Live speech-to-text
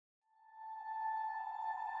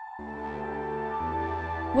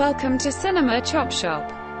Welcome to Cinema Chop Shop.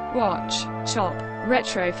 Watch, chop,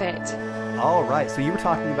 retrofit. All right, so you were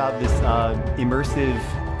talking about this immersive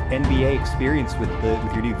NBA experience with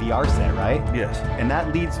your new VR set, right? Yes. And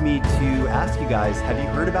that leads me to ask you guys, have you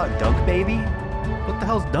heard about Dunk Baby? What the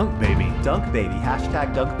hell's Dunk Baby? Dunk Baby.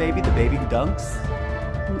 Hashtag Dunk Baby, the baby who dunks.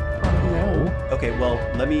 No. Okay, well,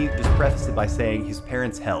 let me just preface it by saying his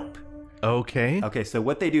parents help. Okay. Okay, so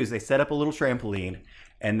what they do is they set up a little trampoline,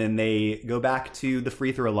 and then they go back to the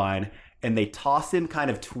free throw line, and they toss him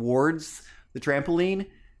kind of towards the trampoline.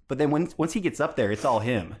 But then once he gets up there, it's all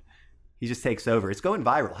him. He just takes over. It's going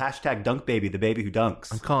viral. Hashtag Dunk Baby, the baby who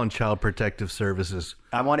dunks. I'm calling Child Protective Services.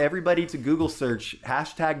 I want everybody to Google search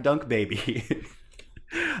hashtag Dunk Baby.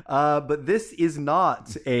 But this is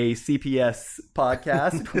not a CPS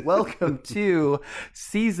podcast. Welcome to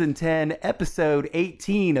Season 10, Episode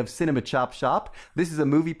 18 of Cinema Chop Shop. This is a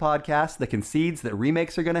movie podcast that concedes that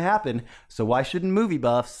remakes are going to happen, so why shouldn't movie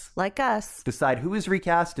buffs, like us, decide who is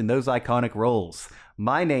recast in those iconic roles?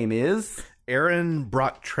 My name is... Aaron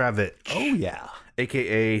Brock-Travich. Oh, yeah.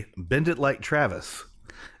 A.K.A. Bend It Like Travis.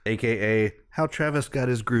 A.K.A. How Travis Got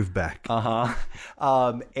His Groove Back. Aaron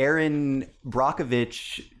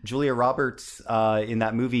Brockovich, Julia Roberts, in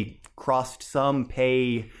that movie, crossed some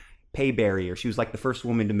pay barrier. She was like the first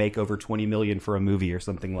woman to make over $20 million for a movie or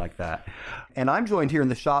something like that. And I'm joined here in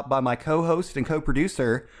the shop by my co-host and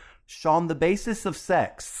co-producer, Sean the Basis of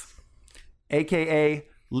Sex, a.k.a.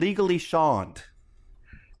 Legally Shawned.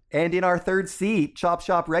 And in our third seat, Chop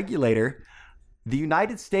Shop Regulator, the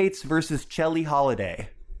United States versus Chelly Holiday,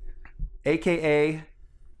 a.k.a.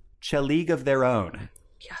 League of Their Own.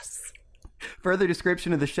 yes. Further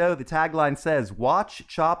description of the show, the tagline says, watch,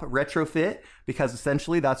 chop, retrofit, because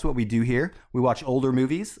essentially that's what we do here. We watch older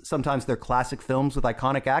movies, sometimes they're classic films with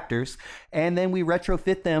iconic actors, and then we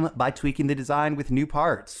retrofit them by tweaking the design with new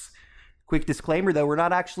parts. Quick disclaimer, though, we're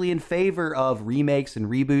not actually in favor of remakes and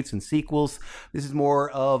reboots and sequels. This is more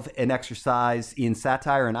of an exercise in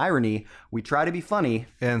satire and irony. We try to be funny.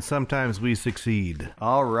 And sometimes we succeed.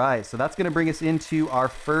 All right, so that's going to bring us into our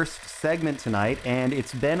first segment tonight, and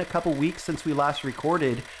it's been a couple weeks since we last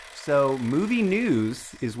recorded, so movie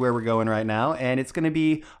news is where we're going right now, and it's going to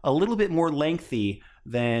be a little bit more lengthy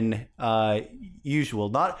than usual.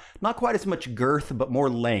 Not quite as much girth, but more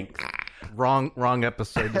length. Wrong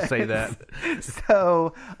episode to say that.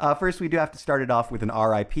 So, first we do have to start it off with an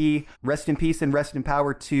RIP. Rest in peace and rest in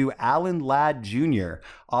power to Alan Ladd Jr.,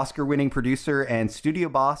 Oscar-winning producer and studio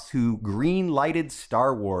boss who green-lighted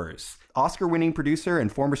Star Wars. Oscar-winning producer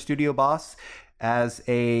and former studio boss as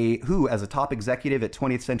a top executive at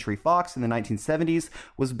 20th Century Fox in the 1970s,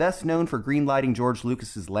 was best known for greenlighting George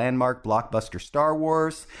Lucas's landmark blockbuster Star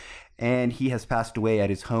Wars, and he has passed away at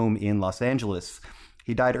his home in Los Angeles.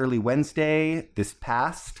 He died early Wednesday, this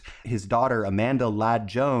past. His daughter, Amanda Ladd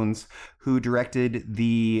Jones, who directed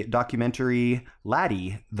the documentary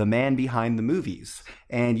Laddie, The Man Behind the Movies.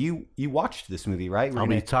 And you watched this movie, right? I'll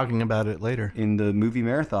be talking about it later. In the movie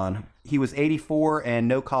marathon. He was 84 and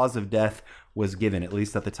no cause of death was given, at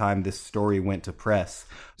least at the time this story went to press.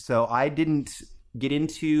 So I didn't get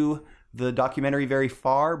into the documentary very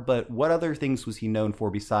far, but what other things was he known for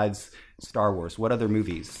besides Star Wars? What other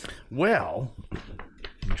movies? Well,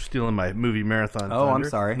 you're stealing my movie marathon. Oh, thunder. I'm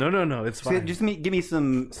sorry. No, it's fine. Just give me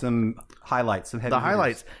some highlights, some heavy hitters.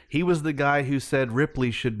 Highlights. He was the guy who said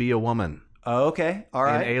Ripley should be a woman. Oh, okay. All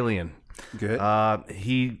right. In Alien. Good.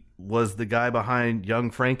 He was the guy behind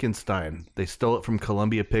Young Frankenstein. They stole it from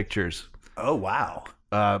Columbia Pictures. Oh, wow.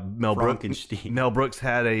 Mel Brooks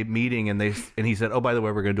had a meeting and he said, "Oh, by the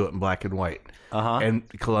way, we're going to do it in black and white." And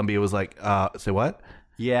Columbia was like, "Say what?"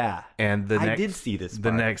 Yeah. And I did see this part.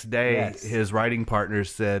 The next day, Yes. his writing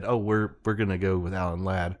partners said, "Oh, we're going to go with Alan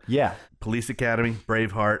Ladd." Yeah. Police Academy,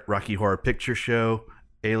 Braveheart, Rocky Horror Picture Show,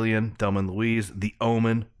 Alien, Thelma and Louise, The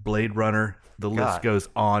Omen, Blade Runner. The list goes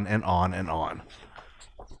on and on and on.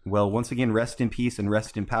 Well, once again, rest in peace and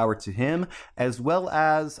rest in power to him, as well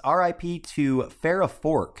as R.I.P. to Farrah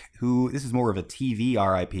Fork, who, this is more of a TV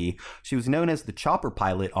R.I.P. She was known as the chopper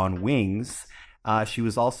pilot on Wings. She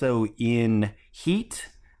was also in Heat,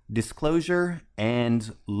 Disclosure,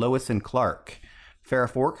 and Lois and Clark. Farrah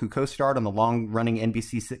Fork, who co-starred on the long-running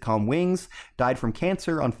NBC sitcom Wings, died from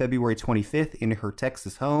cancer on February 25th in her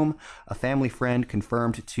Texas home. A family friend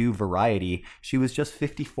confirmed to Variety. She was just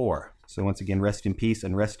 54. So once again, rest in peace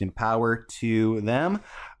and rest in power to them.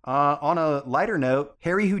 On a lighter note,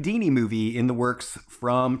 Harry Houdini movie in the works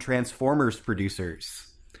from Transformers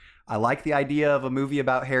producers. I like the idea of a movie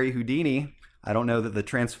about Harry Houdini. I don't know that the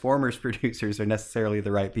Transformers producers are necessarily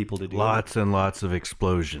the right people to do it. Lots and lots of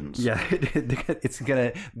explosions. Yeah,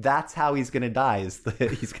 that's how he's gonna die, is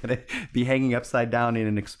that he's gonna be hanging upside down in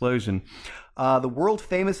an explosion. The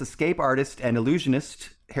world-famous escape artist and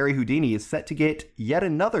illusionist Harry Houdini is set to get yet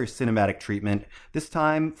another cinematic treatment, this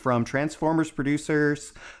time from Transformers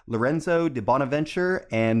producers Lorenzo de Bonaventure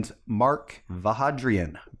and Mark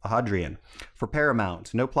Vahadrian for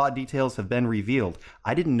Paramount. No plot details have been revealed.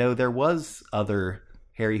 I didn't know there was other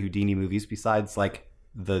Harry Houdini movies besides like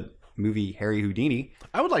the movie Harry Houdini.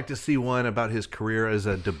 I would like to see one about his career as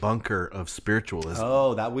a debunker of spiritualism.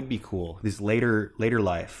 Oh, that would be cool. His later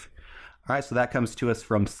life. All right, so that comes to us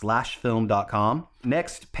from slashfilm.com.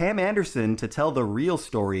 Next, Pam Anderson to tell the real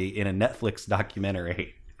story in a Netflix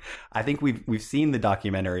documentary. I think we've seen the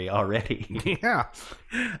documentary already. Yeah.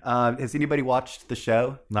 Has anybody watched the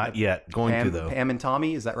show? Not yet. Going to, though. Pam and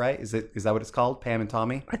Tommy, is that right? Is that what it's called? Pam and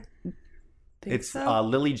Tommy? It's so.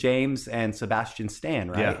 Lily James and Sebastian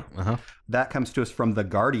Stan, right? Yeah. Uh-huh. That comes to us from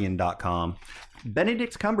TheGuardian.com.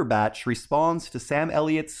 Benedict Cumberbatch responds to Sam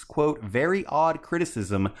Elliott's, quote, very odd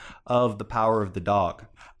criticism of The Power of the Dog.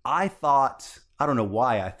 I don't know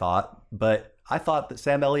why I thought that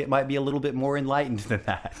Sam Elliott might be a little bit more enlightened than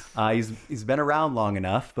that. He's been around long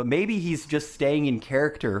enough, but maybe he's just staying in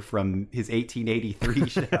character from his 1883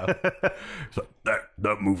 show. So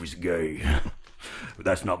that movie's gay. But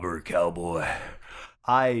that's not very cowboy.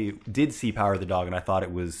 I did see Power of the Dog, and I thought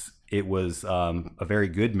it was a very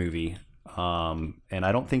good movie. And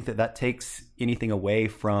I don't think that takes anything away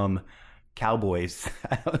from cowboys.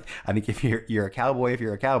 I think if you're a cowboy,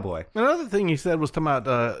 you're a cowboy. Another thing he said was talking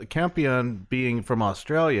about Campion being from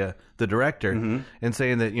Australia, the director, and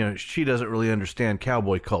saying that she doesn't really understand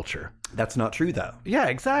cowboy culture. That's not true, though. Yeah,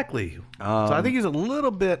 exactly. So I think he's a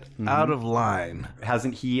little bit out of line.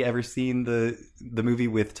 Hasn't he ever seen the movie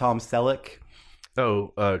with Tom Selleck?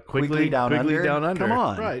 Oh, Quigley Down Under? Come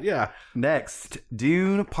on. Right, yeah. Next,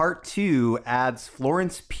 Dune Part 2 adds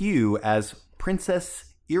Florence Pugh as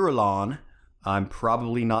Princess Irulan. I'm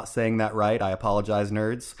probably not saying that right. I apologize,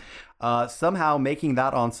 nerds. Somehow making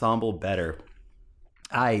that ensemble better.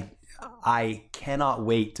 I cannot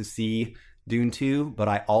wait to see Dune 2, but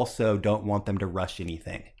I also don't want them to rush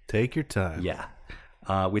anything. Take your time. Yeah.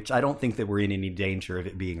 Which I don't think that we're in any danger of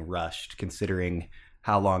it being rushed, considering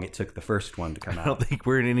how long it took the first one to come out. I don't think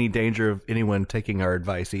we're in any danger of anyone taking our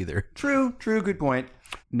advice either. True, good point.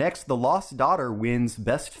 Next, The Lost Daughter wins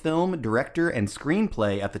Best Film, Director, and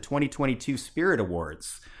Screenplay at the 2022 Spirit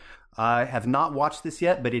Awards. I have not watched this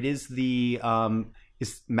yet, but it is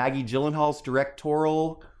is Maggie Gyllenhaal's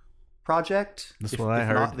directorial project. That's what I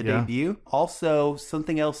heard. Not the debut. Also,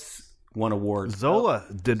 something else won awards. Zola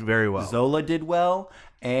did very well. Zola did well,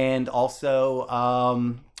 and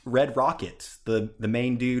also Red Rocket, the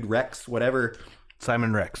main dude, Rex, whatever.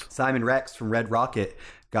 Simon Rex from Red Rocket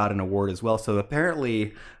got an award as well. So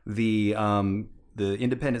apparently the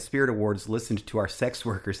Independent Spirit Awards listened to our sex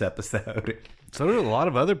workers episode. So did a lot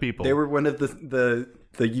of other people. They were one of the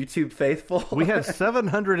YouTube faithful. We had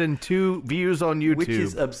 702 views on YouTube. Which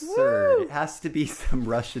is absurd. Woo! It has to be some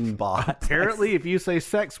Russian bot. Apparently, if you say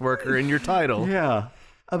sex worker in your title. Yeah.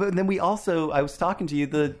 But then I was talking to you,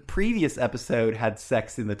 the previous episode had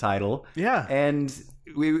sex in the title. Yeah. And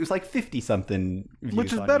it was like 50-something views.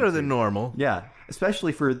 Which is on better YouTube. than normal. Yeah,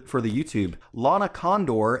 especially for the YouTube. Lana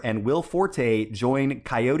Condor and Will Forte join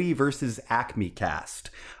Coyote versus Acme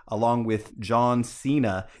cast, along with John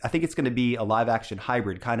Cena. I think it's going to be a live-action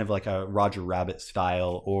hybrid, kind of like a Roger Rabbit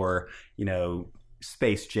style or,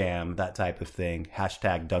 Space Jam, that type of thing.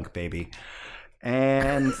 # Dunk Baby.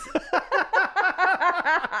 And...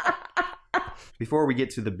 Before we get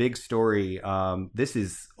to the big story, this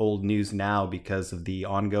is old news now because of the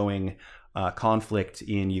ongoing conflict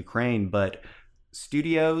in Ukraine, but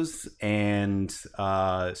studios and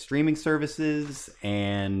streaming services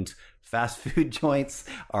and fast food joints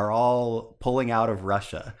are all pulling out of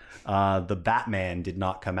Russia. The Batman did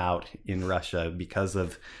not come out in Russia because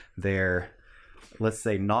of their, let's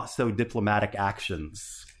say, not so diplomatic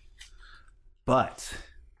actions. But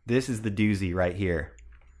this is the doozy right here.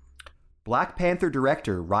 Black Panther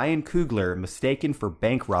director Ryan Coogler mistaken for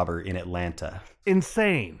bank robber in Atlanta.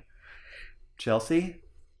 Insane. Chelsea?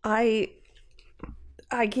 I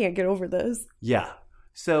can't get over this. Yeah.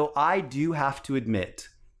 So I do have to admit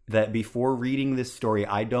that before reading this story,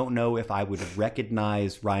 I don't know if I would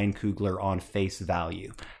recognize Ryan Coogler on face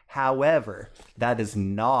value. However, that does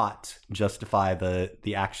not justify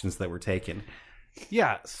the actions that were taken.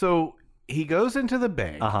 Yeah, so he goes into the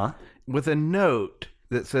bank with a note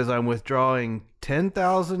that says, I'm withdrawing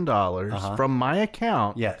 $10,000 from my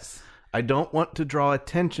account. Yes. I don't want to draw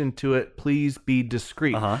attention to it. Please be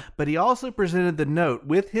discreet. But he also presented the note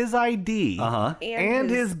with his ID and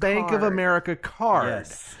his Bank of America card.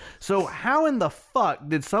 Yes. So how in the fuck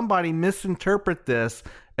did somebody misinterpret this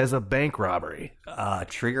as a bank robbery?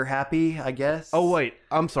 Trigger happy, I guess. Oh, wait.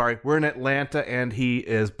 I'm sorry. We're in Atlanta and he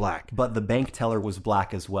is black. But the bank teller was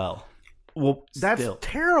black as well. Well, that's Still.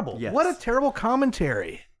 terrible. Yes. What a terrible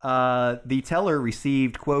commentary. The teller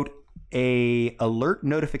received, quote, a alert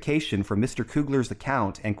notification from Mr. Kugler's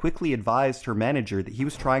account and quickly advised her manager that he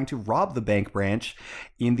was trying to rob the bank branch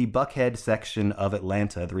in the Buckhead section of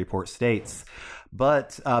Atlanta, the report states.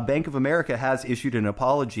 But Bank of America has issued an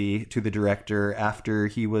apology to the director after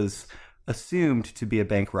he was assumed to be a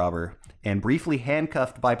bank robber and briefly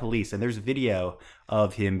handcuffed by police. And there's video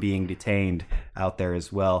of him being detained out there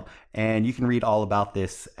as well. And you can read all about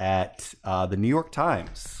this at the New York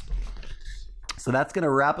Times. So that's going to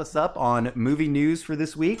wrap us up on movie news for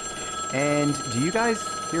this week. And do you guys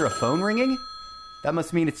hear a phone ringing? That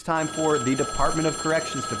must mean it's time for the Department of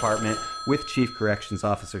Corrections Department with Chief Corrections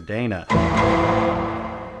Officer Dana.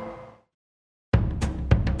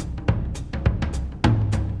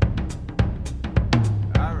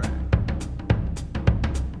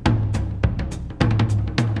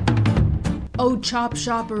 Oh, chop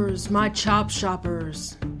shoppers, my chop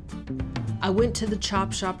shoppers. I went to the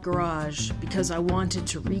Chop Shop garage because I wanted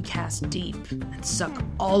to recast Deep and suck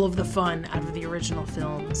all of the fun out of the original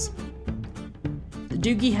films. The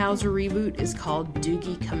Doogie Howser reboot is called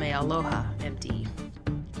Doogie Kamealoha, MD.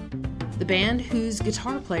 The band whose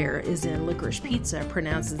guitar player is in Licorice Pizza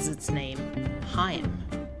pronounces its name Chaim.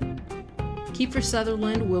 Kiefer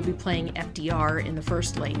Sutherland will be playing FDR in The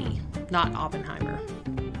First Lady, not Oppenheimer.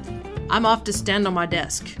 I'm off to stand on my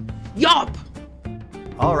desk. Yop!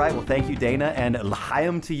 All right, well, thank you, Dana, and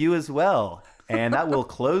l'chaim to you as well. And that will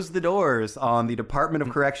close the doors on the Department of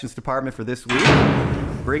Corrections Department for this week,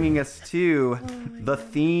 bringing us to the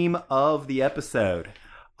theme of the episode.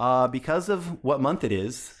 Because of what month it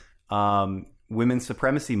is, Women's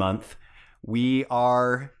Supremacy Month, we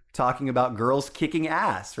are talking about girls kicking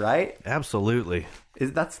ass, right? Absolutely.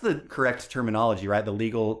 That's the correct terminology, right? The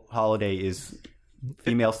legal holiday is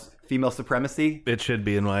female supremacy. It should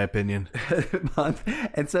be, in my opinion. Month.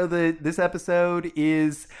 And so this episode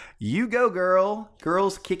is You Go Girl,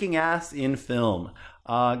 girls kicking ass in film.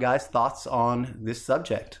 Guys, thoughts on this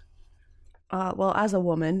subject? Well, as a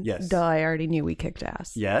woman, Yes. duh, I already knew we kicked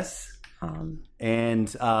ass. Yes. And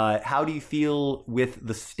how do you feel with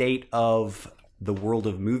the state of the world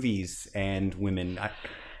of movies and women?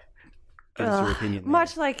 What is your opinion there?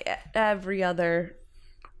 Much like every other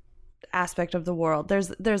aspect of the world, there's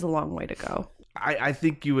a long way to go. I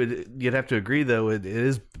think you'd have to agree, though, it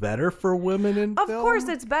is better for women in Of film. course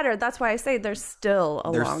it's better. That's why I say there's still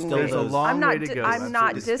a long way. There's a long way to go. I'm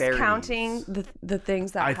not Disparities. discounting the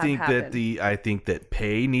things that I have think happened. I think that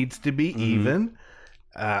pay needs to be even.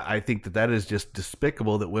 I think that is just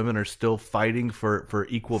despicable that women are still fighting for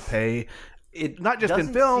equal pay. Not just in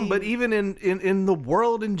doesn't film, seem- but even in the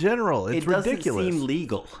world in general. It's it doesn't ridiculous. seem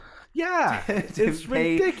legal. Yeah, to it's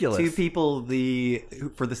pay ridiculous. two people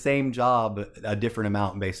for the same job a different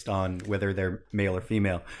amount based on whether they're male or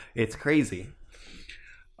female. It's crazy.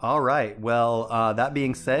 All right. Well, that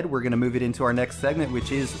being said, we're going to move it into our next segment,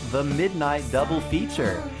 which is the Midnight Double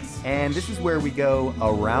Feature. And this is where we go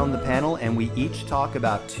around the panel and we each talk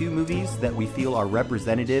about two movies that we feel are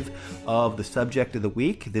representative of the subject of the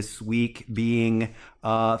week. This week being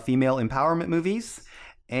female empowerment movies.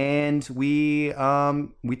 And we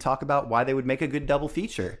talk about why they would make a good double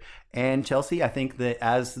feature. And Chelsea, I think that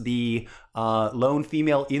as the lone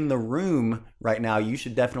female in the room right now, you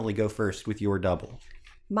should definitely go first with your double.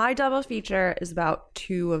 My double feature is about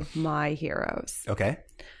two of my heroes. Okay.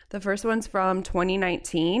 The first one's from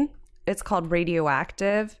 2019. It's called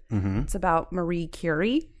Radioactive. It's about Marie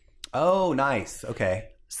Curie. Oh, nice. Okay.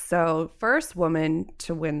 So, first woman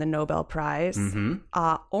to win the Nobel Prize,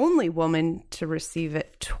 only woman to receive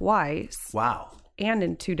it twice, Wow. and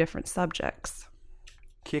in two different subjects.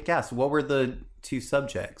 Kick ass. What were the two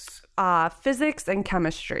subjects? Physics and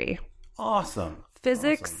chemistry. Awesome.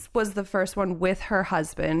 Physics was the first one with her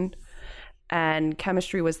husband, and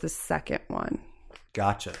chemistry was the second one.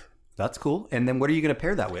 Gotcha. That's cool. And then what are you going to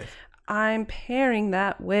pair that with? I'm pairing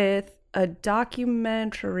that with a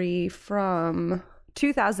documentary from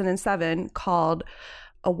 2007 called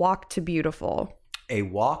A Walk to Beautiful. A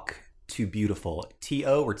Walk to Beautiful.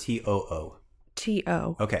 T-O or T-O-O?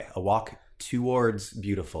 T-O. Okay. A Walk Towards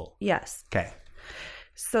Beautiful. Yes. Okay.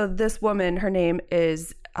 So this woman, her name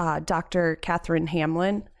is Dr. Catherine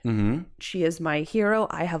Hamlin. Mm-hmm. She is my hero.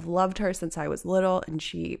 I have loved her since I was little, and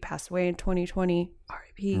she passed away in 2020.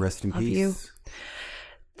 R.I.P. Rest in Love peace. you.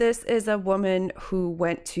 This is a woman who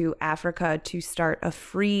went to Africa to start a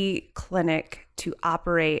free clinic to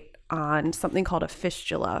operate on something called a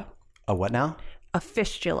fistula. A what now? A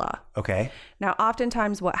fistula. Okay. Now,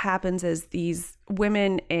 oftentimes what happens is these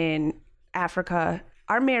women in Africa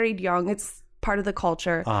are married young. It's part of the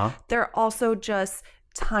culture. Uh-huh. They're also just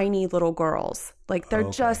tiny little girls. Like they're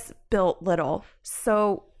just built little.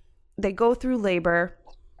 So they go through labor.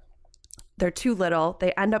 They're too little.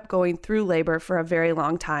 They end up going through labor for a very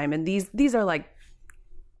long time. And these are like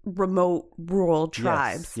remote rural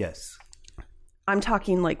tribes. Yes. I'm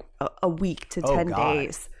talking like a week to 10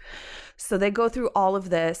 days. So they go through all of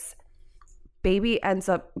this. Baby ends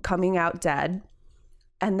up coming out dead.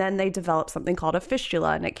 And then they develop something called a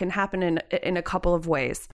fistula. And it can happen in a couple of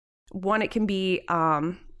ways. One, it can be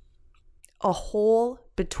a hole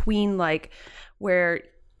between like where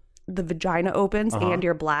the vagina opens and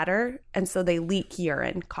your bladder, and so they leak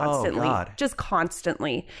urine constantly. Just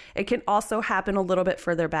constantly. It can also happen a little bit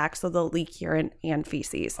further back, so they'll leak urine and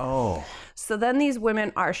feces. So then these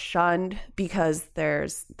women are shunned because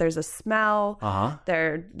there's a smell.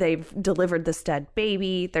 They've delivered this dead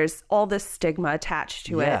baby. There's all this stigma attached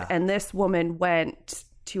to it. And this woman went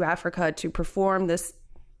to Africa to perform this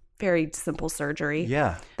very simple surgery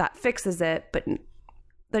that fixes it, but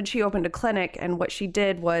then she opened a clinic, and what she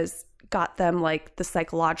did was got them like the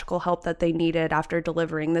psychological help that they needed after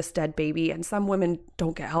delivering this dead baby. And some women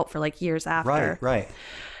don't get help for like years after. Right.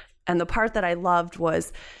 And the part that I loved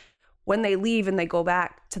was when they leave and they go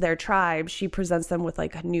back to their tribe, she presents them with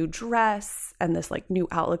like a new dress and this like new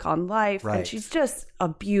outlook on life. Right. And she's just a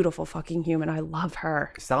beautiful fucking human. I love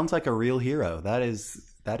her. Sounds like a real hero. That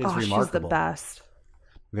is remarkable. She's the best.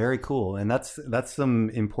 Very cool. And that's some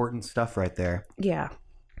important stuff right there. Yeah.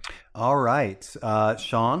 All right.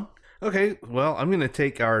 Sean? Okay, well, I'm going to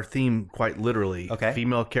take our theme quite literally. Okay.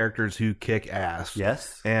 Female characters who kick ass.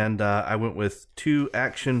 Yes. And I went with 2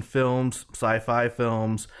 action films, sci-fi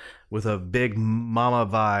films, with a big mama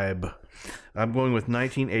vibe. I'm going with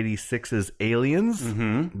 1986's Aliens,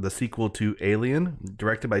 the sequel to Alien,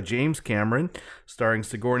 directed by James Cameron, starring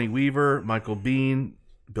Sigourney Weaver, Michael Biehn,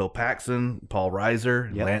 Bill Paxton, Paul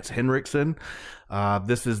Reiser, Lance Henriksen.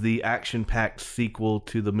 This is the action-packed sequel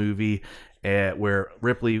to the movie where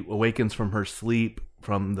Ripley awakens from her sleep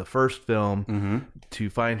from the first film to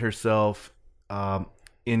find herself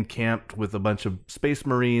encamped with a bunch of space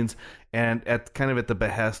marines and at the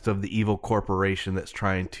behest of the evil corporation that's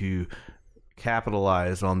trying to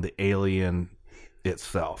capitalize on the alien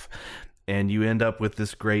itself. And you end up with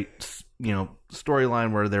this great,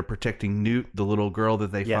 storyline where they're protecting Newt, the little girl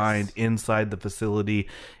that they find inside the facility.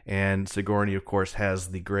 And Sigourney, of course, has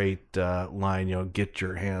the great line, get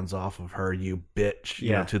your hands off of her, you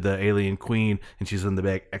bitch, to the alien queen. And she's in the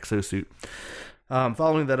big exosuit.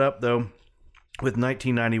 Following that up, though, with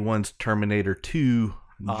 1991's Terminator 2,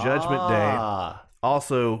 Judgment Day,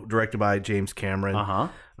 also directed by James Cameron.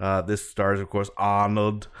 This stars, of course,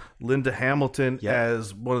 Arnold, Linda Hamilton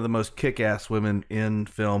as one of the most kick-ass women in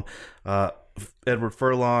film, Edward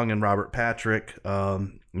Furlong and Robert Patrick.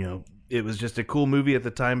 It was just a cool movie at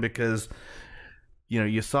the time because,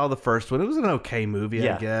 you saw the first one. It was an okay movie,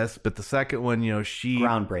 I guess. But the second one,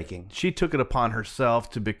 groundbreaking. She took it upon herself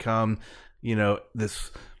to become,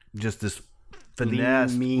 this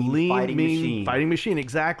finesse, lean fighting machine,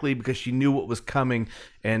 exactly, because she knew what was coming,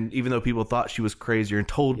 and even though people thought she was crazy and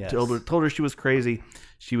told her she was crazy,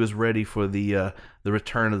 she was ready for the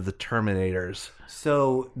return of the Terminators.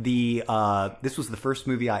 So this was the first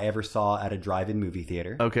movie I ever saw at a drive-in movie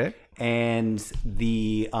theater. Okay, and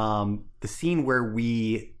the scene where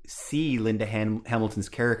we see Linda Hamilton's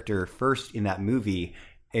character first in that movie,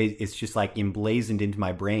 it's just like emblazoned into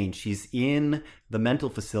my brain. She's in the mental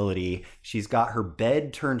facility. She's got her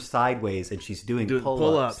bed turned sideways and she's doing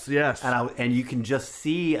pull-ups. Yes. And you can just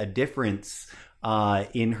see a difference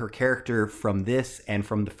in her character from this and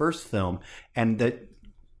from the first film. And that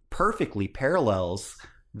perfectly parallels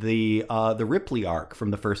the Ripley arc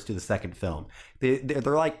from the first to the second film. They're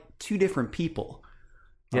like 2 different people.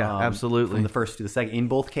 Yeah, absolutely. From the first to the second in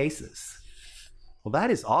both cases. Well,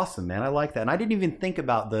 that is awesome, man. I like that. And I didn't even think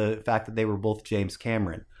about the fact that they were both James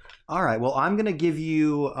Cameron. All right. Well, I'm going to give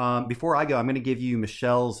you, before I go, I'm going to give you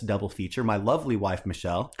Michelle's double feature. My lovely wife,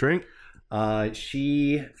 Michelle. Drink.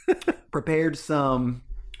 She prepared some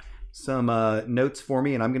notes for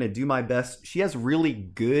me, and I'm going to do my best. She has really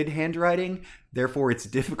good handwriting. Therefore, it's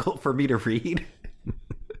difficult for me to read.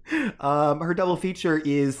 Her double feature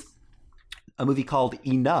is a movie called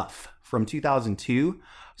Enough from 2002,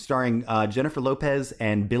 starring Jennifer Lopez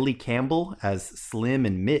and Billy Campbell as Slim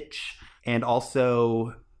and Mitch, and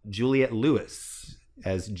also Juliette Lewis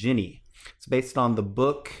as Ginny. It's based on the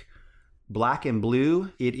book Black and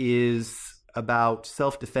Blue. It is about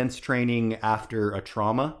self-defense training after a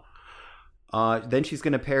trauma. Then she's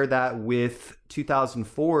going to pair that with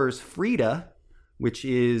 2004's Frida, which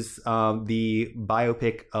is the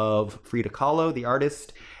biopic of Frida Kahlo, the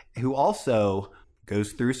artist, who also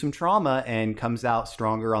goes through some trauma and comes out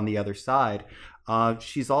stronger on the other side.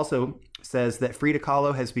 She's also says that Frida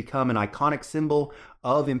Kahlo has become an iconic symbol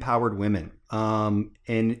of empowered women,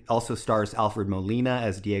 and also stars Alfred Molina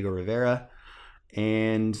as Diego Rivera.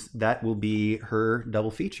 And that will be her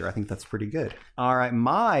double feature. I think that's pretty good. All right,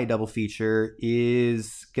 my double feature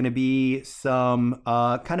is going to be some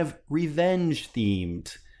kind of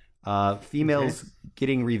revenge-themed. Females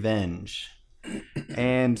getting revenge.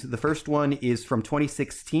 And the first one is from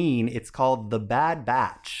 2016. It's called The Bad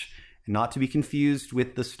Batch. Not to be confused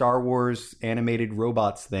with the Star Wars animated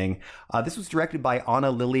robots thing. This was directed by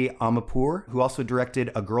Anna Lily Amapur, who also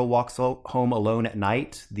directed A Girl Walks Home Alone at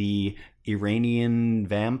Night, the Iranian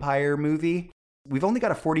vampire movie. We've only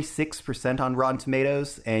got a 46% on Rotten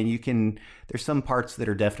Tomatoes, and there's some parts that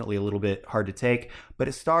are definitely a little bit hard to take, but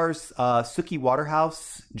it stars Suki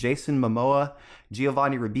Waterhouse, Jason Momoa,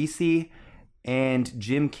 Giovanni Ribisi, and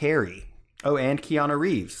Jim Carrey. Oh, and Keanu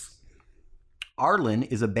Reeves. Arlen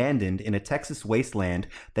is abandoned in a Texas wasteland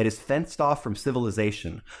that is fenced off from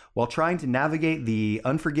civilization. While trying to navigate the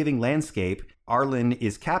unforgiving landscape, Arlen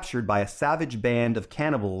is captured by a savage band of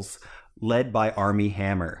cannibals led by Armie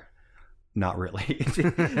Hammer. Not really.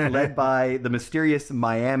 Led by the mysterious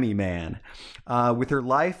Miami Man. With her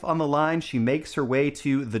life on the line, she makes her way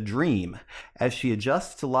to the Dream. As she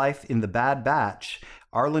adjusts to life in the Bad Batch,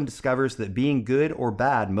 Arlen discovers that being good or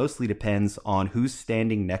bad mostly depends on who's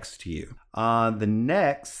standing next to you. The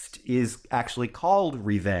next is actually called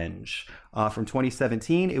Revenge. From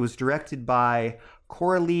 2017, it was directed by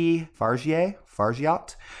Coralie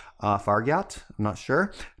Fargiat. I'm not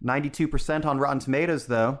sure. 92% on Rotten Tomatoes,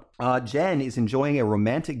 though. Jen is enjoying a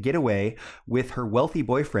romantic getaway with her wealthy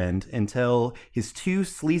boyfriend until his two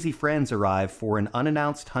sleazy friends arrive for an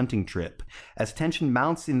unannounced hunting trip. As tension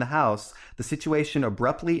mounts in the house, the situation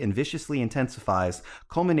abruptly and viciously intensifies,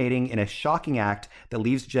 culminating in a shocking act that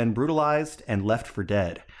leaves Jen brutalized and left for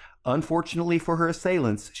dead. Unfortunately for her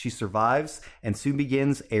assailants, she survives and soon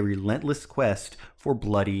begins a relentless quest for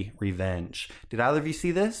bloody revenge. Did either of you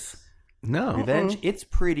see this? No. Revenge? It's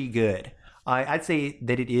pretty good. I'd say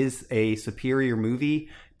that it is a superior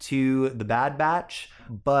movie to The Bad Batch,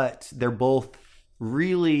 but they're both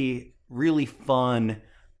really, really fun,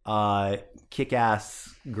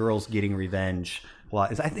 kick-ass girls getting revenge. Well,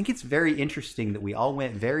 I think it's very interesting that we all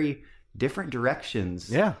went very different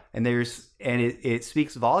directions. Yeah. And it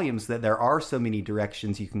speaks volumes that there are so many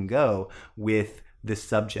directions you can go with this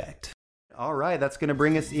subject. All right, that's going to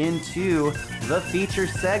bring us into the feature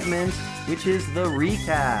segment, which is the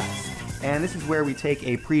recast. And this is where we take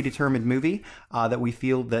a predetermined movie that we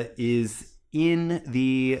feel that is in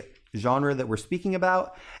the genre that we're speaking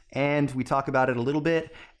about, and we talk about it a little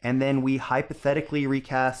bit, and then we hypothetically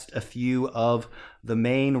recast a few of the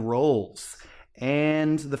main roles.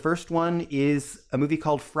 And the first one is a movie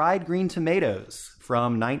called Fried Green Tomatoes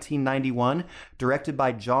from 1991, directed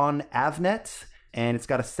by John Avnet, and it's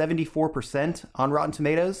got a 74% on Rotten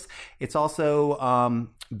Tomatoes. It's also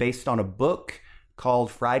based on a book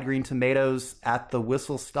called Fried Green Tomatoes at the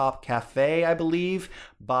Whistle Stop Cafe, I believe,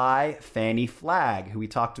 by Fannie Flagg, who we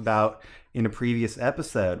talked about in a previous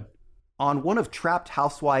episode. On one of trapped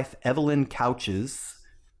housewife Evelyn Couch's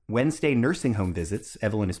Wednesday nursing home visits,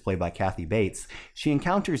 Evelyn is played by Kathy Bates, she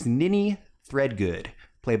encounters Ninny Threadgood,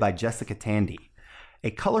 played by Jessica Tandy,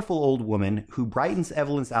 a colorful old woman who brightens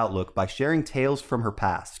Evelyn's outlook by sharing tales from her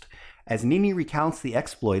past. As Ninny recounts the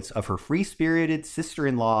exploits of her free-spirited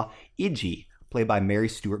sister-in-law, Idgie, played by Mary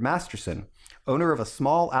Stuart Masterson, owner of a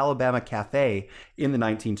small Alabama cafe in the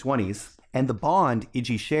 1920s, and the bond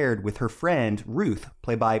Idgie shared with her friend Ruth,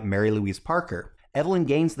 played by Mary Louise Parker, Evelyn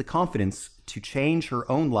gains the confidence to change her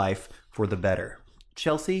own life for the better.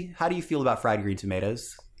 Chelsea, how do you feel about Fried Green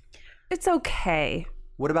Tomatoes? It's okay.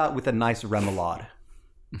 What about with a nice remoulade?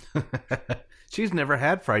 She's never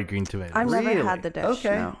had fried green tomatoes. I've never Really? had the dish.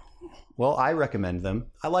 Okay. No. Well, I recommend them.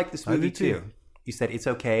 I like this movie do too. too. You said it's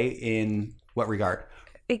okay in what regard?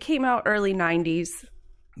 It came out early 90s.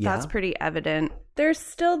 Yeah. That's pretty evident. There's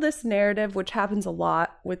still this narrative, which happens a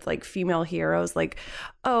lot with like female heroes, like,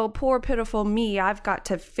 oh, poor pitiful me, I've got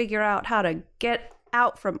to figure out how to get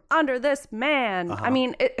out from under this man. I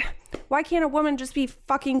mean, why can't a woman just be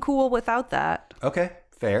fucking cool without that? Okay,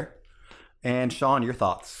 fair. And Sean, your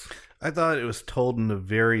thoughts? I thought it was told in a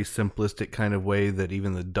very simplistic kind of way that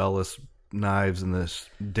even the dullest knives and the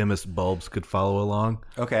dimmest bulbs could follow along.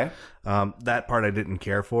 Okay. That part I didn't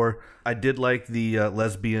care for. I did like the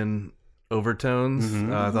lesbian overtones.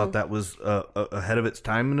 I thought that was ahead of its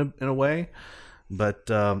time in a way. But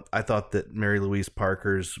I thought that Mary Louise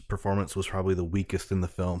Parker's performance was probably the weakest in the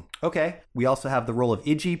film. Okay. We also have the role of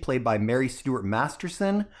Iggy, played by Mary Stuart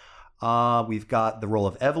Masterson. We've got the role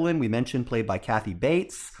of Evelyn, we mentioned, played by Kathy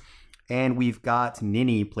Bates. And we've got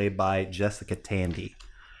Ninny, played by Jessica Tandy.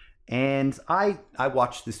 And I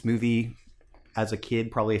watched this movie as a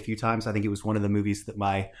kid probably a few times. I think it was one of the movies that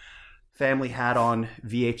my family had on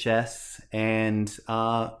VHS. And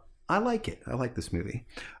I like it. I like this movie.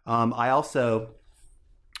 I also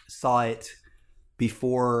saw it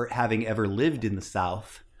before having ever lived in the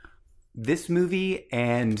South. This movie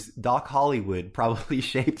and Doc Hollywood probably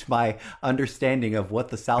shaped my understanding of what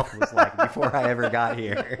the South was like before I ever got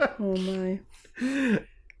here. Oh my.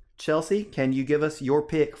 Chelsea, can you give us your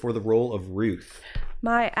pick for the role of Ruth?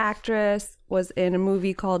 My actress was in a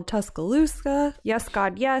movie called Tuscaloosa, Yes,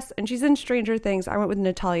 God, Yes, and she's in Stranger Things. I went with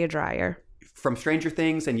Natalia Dreyer. From Stranger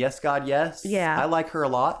Things and Yes, God, Yes? Yeah. I like her a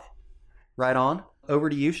lot. Right on. Over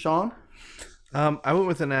to you, Sean. I went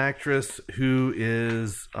with an actress who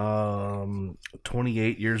is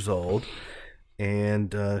 28 years old,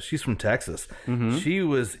 and she's from Texas. She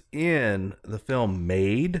was in the film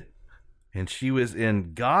Maid, and she was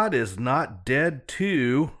in God Is Not Dead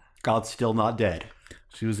 2. God's Still Not Dead.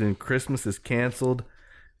 She was in Christmas Is Canceled,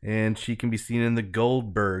 and she can be seen in The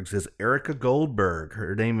Goldbergs as Erica Goldberg.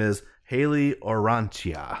 Her name is Haley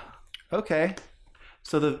Orancia. Okay.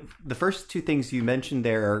 So the first two things you mentioned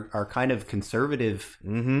there are kind of conservative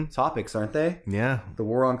topics, aren't they? Yeah, The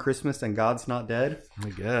War on Christmas and God's Not Dead. I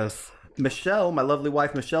guess. Michelle, my lovely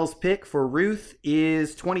wife Michelle's pick for Ruth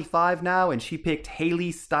is 25 now, and she picked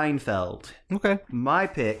Haley Steinfeld. Okay. My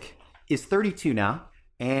pick is 32 now,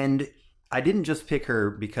 and I didn't just pick her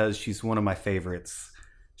because she's one of my favorites.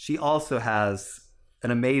 She also has an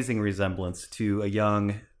amazing resemblance to a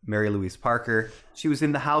young Mary Louise Parker. She was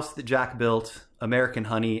in The House That Jack Built, American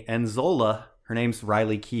Honey, and Zola. Her name's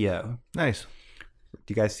Riley Keough. Nice. Do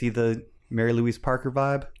you guys see the Mary Louise Parker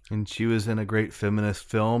vibe? And she was in a great feminist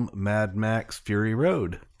film, Mad Max Fury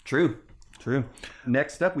Road. True.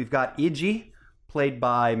 Next up, we've got Iggy, played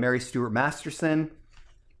by Mary Stuart Masterson,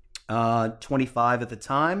 25 at the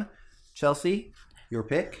time. Chelsea, your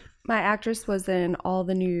pick? My actress was in all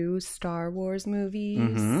the new Star Wars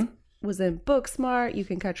movies. Was in Booksmart. You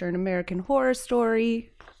can catch her in American Horror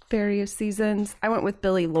Story, various seasons. I went with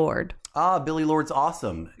Billie Lourd. Billie Lourd's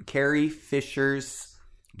awesome. Carrie Fisher's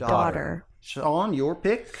daughter. Sean, your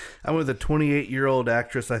pick? I'm with a 28-year-old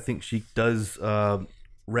actress. I think she does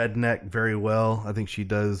redneck very well. I think she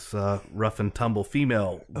does rough and tumble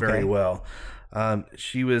female very well.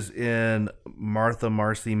 She was in Martha,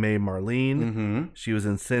 Marcy, May, Marlene. She was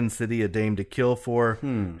in Sin City, A Dame to Kill For.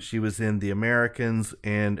 She was in The Americans,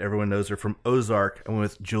 and everyone knows her from Ozark. I went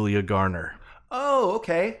with Julia Garner. Oh,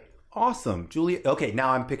 okay. Awesome. Julia. Okay,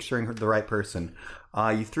 now I'm picturing the right person.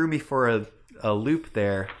 You threw me for a loop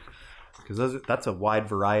there, because that's a wide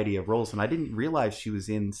variety of roles, and I didn't realize she was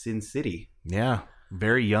in Sin City. Yeah,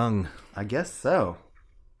 very young. I guess so.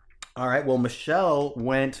 All right, well, Michelle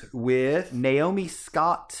went with Naomi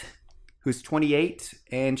Scott, who's 28,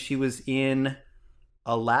 and she was in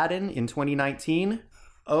Aladdin in 2019.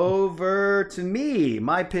 Over to me.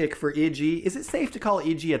 My pick for Iggy. Is it safe to call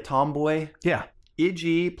Iggy a tomboy? Yeah.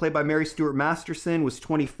 Iggy, played by Mary Stuart Masterson, was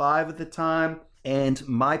 25 at the time, and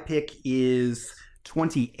my pick is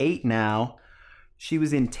 28 now. She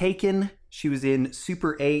was in Taken, she was in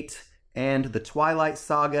Super 8, and The Twilight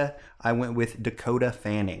Saga. I went with Dakota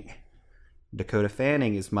Fanning. Dakota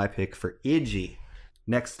Fanning is my pick for Iggy.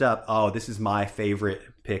 Next up, this is my favorite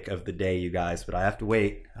pick of the day, you guys, but I have to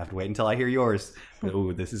wait. I have to wait until I hear yours.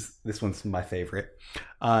 Ooh, this one's my favorite.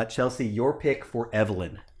 Chelsea, your pick for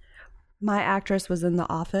Evelyn. My actress was in The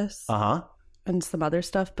Office. And some other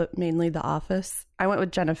stuff, but mainly The Office. I went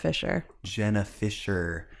with Jenna Fisher. Jenna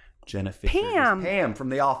Fisher. Pam. Pam from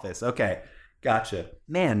The Office. Okay, gotcha.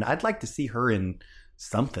 Man, I'd like to see her in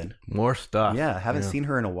something. More stuff. Yeah, I haven't seen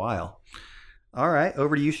her in a while. All right,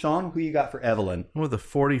 over to you, Sean. Who you got for Evelyn? With a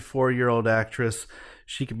 44-year-old actress,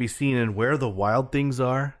 she can be seen in Where the Wild Things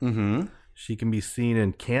Are. She can be seen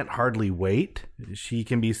in Can't Hardly Wait. She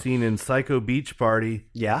can be seen in Psycho Beach Party.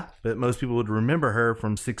 Yeah. But most people would remember her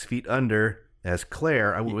from 6 Feet Under as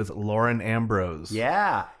Claire. I went with Lauren Ambrose.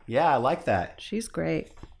 Yeah, I like that. She's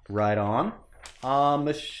great. Right on.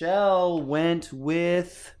 Michelle went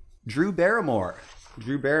with Drew Barrymore.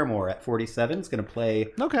 Drew Barrymore at 47 is going to play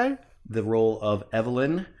the role of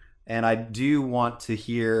Evelyn. And I do want to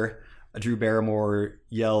hear Drew Barrymore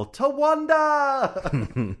yell,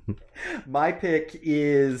 "Tawanda!" My pick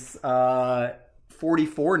is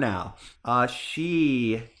 44 now.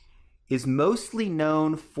 She is mostly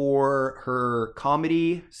known for her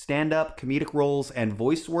comedy, stand-up, comedic roles, and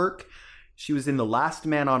voice work. She was in The Last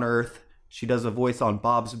Man on Earth. She does a voice on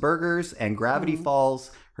Bob's Burgers and Gravity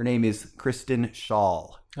Falls. Her name is Kristen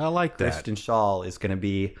Schaal. I like that. Kristen Schaal is going to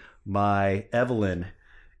be my Evelyn,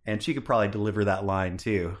 and she could probably deliver that line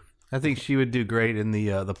too. I think she would do great in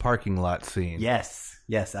the parking lot scene.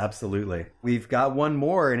 Yes, absolutely. We've got one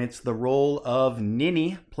more, and it's the role of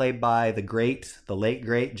Ninny, played by the late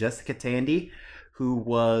great Jessica Tandy, who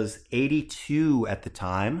was 82 at the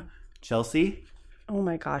time. Chelsea? Oh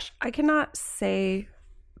my gosh. I cannot say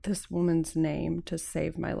this woman's name to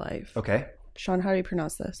save my life. Okay. Sean, how do you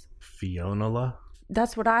pronounce this? Fionnuala?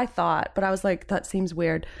 That's what I thought, but I was like, that seems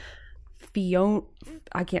weird.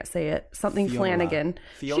 I can't say it. Something Fiona. Flanagan.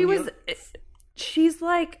 Fiona? She's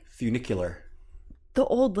like Funicular. the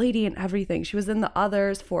old lady in everything. She was in The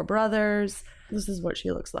Others, Four Brothers. This is what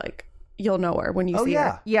she looks like. You'll know her when you see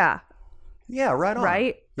her. Yeah. Yeah, right on.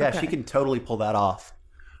 Right? Yeah, Okay. she can totally pull that off.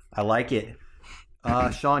 I like it.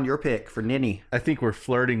 Sean, your pick for Ninny. I think we're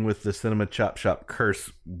flirting with the Cinema Chop Shop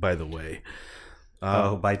curse, by the way.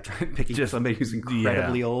 By picking somebody who's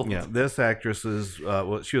incredibly old. Yeah, this actress is,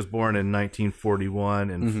 she was born in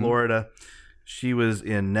 1941 in Florida. She was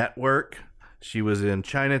in Network. She was in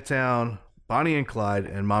Chinatown, Bonnie and Clyde,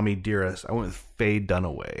 and Mommy Dearest. I went with Faye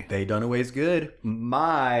Dunaway. Faye Dunaway's good.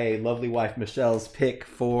 My lovely wife Michelle's pick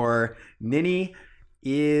for Ninny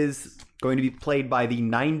is going to be played by the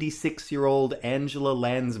 96-year-old Angela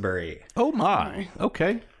Lansbury. Oh my.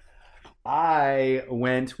 Okay. I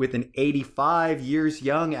went with an 85 years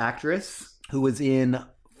young actress who was in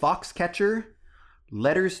Foxcatcher,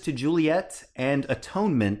 Letters to Juliet, and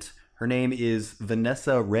Atonement. Her name is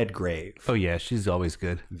Vanessa Redgrave. Oh yeah, she's always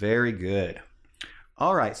good. Very good.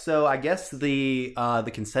 All right, so I guess the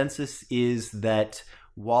consensus is that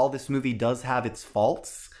while this movie does have its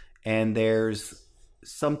faults, and there's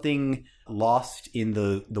something lost in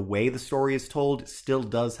the way the story is told, it still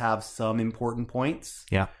does have some important points.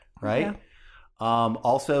 Yeah. Right. Yeah.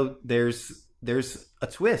 Also, there's a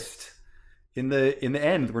twist in the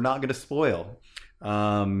end. We're not going to spoil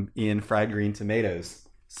in Fried Green Tomatoes.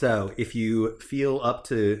 So if you feel up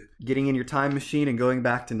to getting in your time machine and going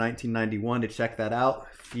back to 1991 to check that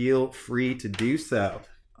out, feel free to do so.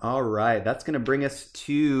 All right, that's going to bring us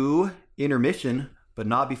to intermission. But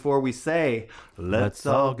not before we say, let's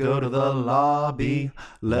all go to the lobby.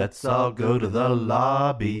 Let's all go to the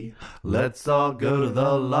lobby. Let's all go to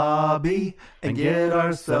the lobby and get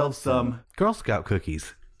ourselves some Girl Scout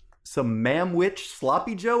cookies. Mamwich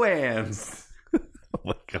Sloppy Joannes. Oh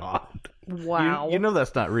my God. Wow. You know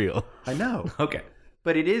that's not real. I know. Okay.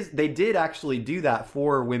 But it is. They did actually do that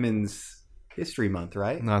for Women's History Month,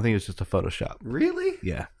 right? No, I think it's just a Photoshop. Really?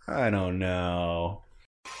 Yeah. I don't know.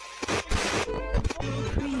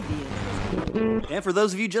 And for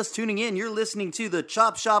those of you just tuning in, you're listening to the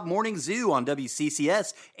Chop Shop Morning Zoo on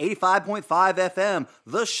WCCS 85.5 FM.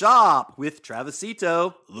 The Shop with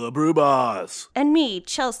Travisito, The Brew Boss. And me,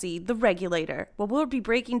 Chelsea, the Regulator, where we'll be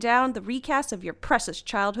breaking down the recast of your precious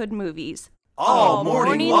childhood movies. all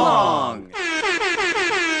morning long.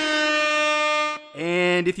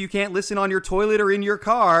 And if you can't listen on your toilet or in your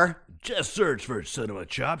car, Just search for Cinema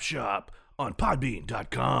Chop Shop on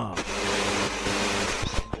Podbean.com.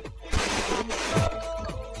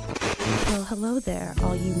 Well, hello there,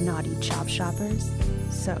 all you naughty chop shoppers.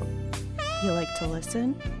 So, you like to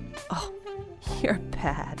listen? Oh, you're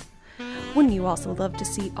bad. Wouldn't you also love to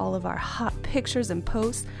see all of our hot pictures and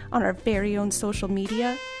posts on our very own social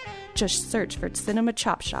media? Just search for Cinema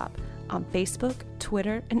Chop Shop on Facebook,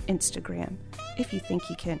 Twitter, and Instagram, if you think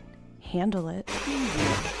you can handle it.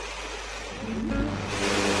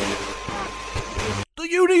 Do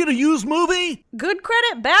you need a used movie? Good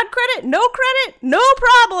credit, bad credit, no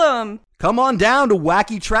problem. come on down to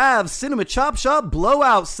Wacky Trav's Cinema Chop Shop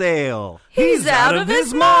Blowout Sale, He's out of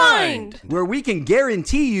his mind. where we can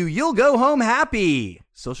guarantee you'll go home happy.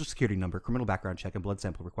 Social security number, criminal background check, and blood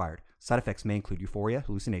sample required. Side effects may include euphoria,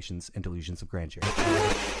 hallucinations, and delusions of grandeur.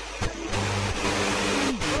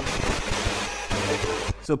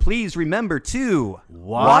 So please remember to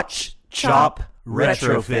watch, chop,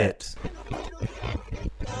 retrofit.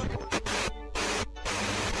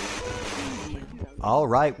 All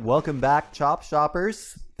right, welcome back, Chop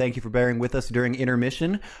Shoppers. Thank you for bearing with us during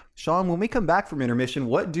intermission. Sean, when we come back from intermission,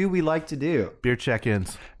 what do we like to do? Beer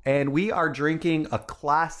check-ins. And we are drinking a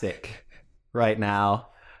classic right now.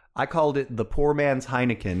 I called it the poor man's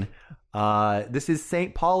Heineken. This is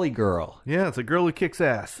St. Pauli Girl. Yeah, it's a girl who kicks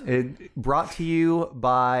ass. It brought to you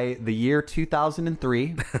by the year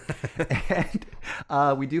 2003. And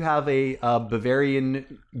we do have a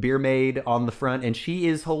Bavarian beer maid on the front, and she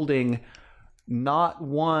is holding not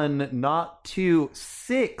 1, not 2,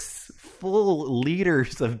 6 full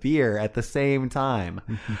liters of beer at the same time.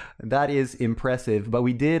 That is impressive. But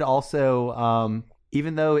we did also...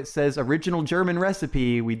 even though it says original German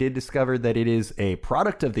recipe, we did discover that it is a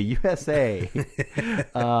product of the USA,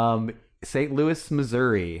 St. Louis,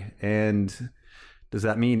 Missouri. And does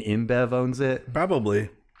that mean InBev owns it? Probably.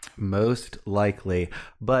 Most likely.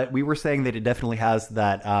 But we were saying that it definitely has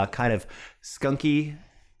that kind of skunky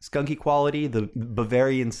quality, the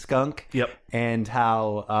Bavarian skunk. Yep. And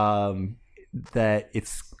how that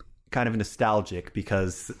it's kind of nostalgic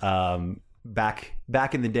because...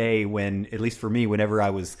 Back in the day when, at least for me, whenever I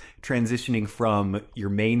was transitioning from your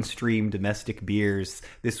mainstream domestic beers,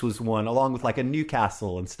 this was one, along with like a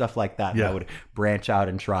Newcastle and stuff like that, that I would branch out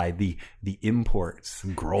and try the imports.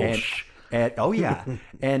 Grolsch. And oh yeah.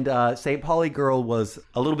 And St. Pauli Girl was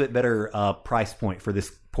a little bit better price point for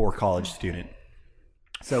this poor college student.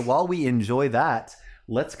 So while we enjoy that,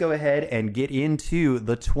 let's go ahead and get into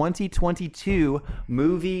the 2022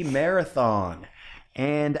 movie marathon.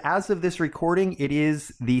 And as of this recording, it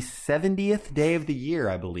is the 70th day of the year,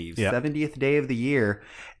 I believe. Yep. 70th day of the year.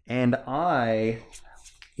 And I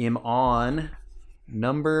am on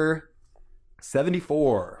number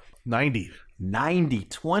 74. 90.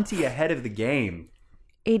 20 ahead of the game.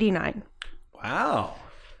 89. Wow.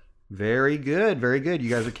 Very good. Very good. You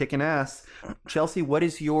guys are kicking ass. Chelsea, what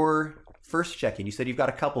is your first check-in? You said you've got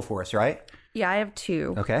a couple for us, right? Yeah, I have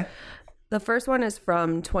 2. Okay. The first one is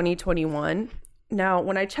from 2021. Now,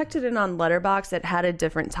 when I checked it in on Letterboxd, it had a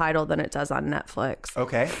different title than it does on Netflix.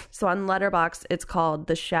 Okay. So on Letterboxd, it's called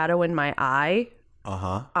The Shadow in My Eye.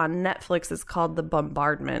 Uh-huh. On Netflix, it's called The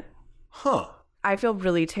Bombardment. Huh. I feel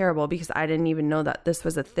really terrible because I didn't even know that this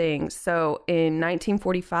was a thing. So in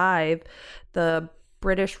 1945, the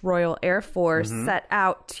British Royal Air Force set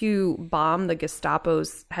out to bomb the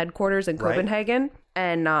Gestapo's headquarters in Copenhagen.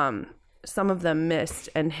 And some of them missed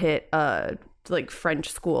and hit like French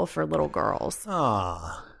school for little girls.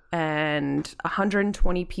 And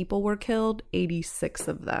 120 people were killed, 86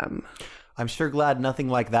 of them. I'm sure glad nothing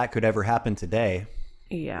like that could ever happen today.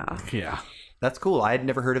 Yeah. Yeah. That's cool. I had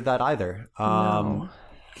never heard of that either. No.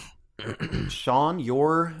 Sean,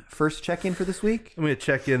 your first check-in for this week? I'm going to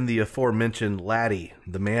check in the aforementioned Laddie,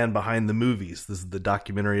 the man behind the movies. This is the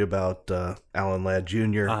documentary about Alan Ladd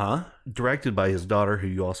Jr., directed by his daughter, who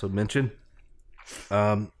you also mentioned.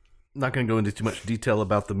 Not going to go into too much detail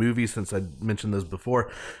about the movie since I mentioned those before,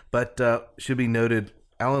 but should be noted,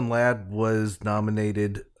 Alan Ladd was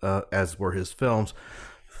nominated, as were his films,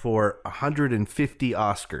 for 150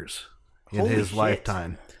 Oscars in his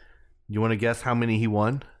lifetime. You want to guess how many he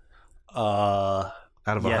won? Out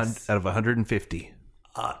of 150.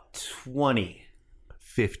 20.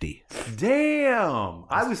 50. Damn.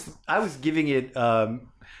 I was giving it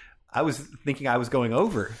I was thinking I was going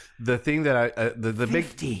over. The thing that the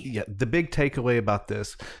big takeaway about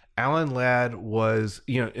this, Alan Ladd was,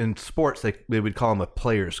 in sports they would call him a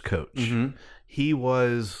player's coach. Mm-hmm. He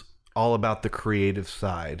was all about the creative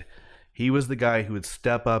side. He was the guy who would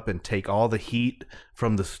step up and take all the heat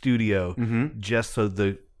from the studio just so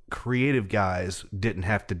the creative guys didn't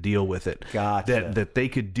have to deal with it. Gotcha. That they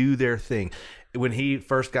could do their thing. When he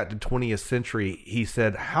first got to 20th Century, he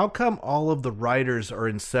said, how come all of the writers are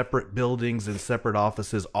in separate buildings and separate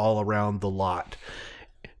offices all around the lot?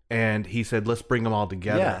 And he said, let's bring them all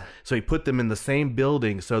together. Yeah. So he put them in the same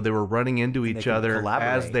building so they were running into each other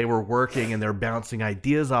as they were working, and they're bouncing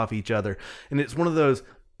ideas off each other. And it's one of those,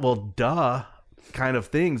 well, duh kind of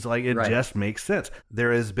things. Like, it just makes sense.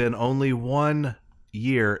 There has been only one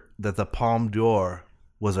year that the Palme d'Or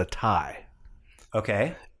was a tie.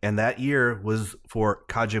 Okay. And that year was for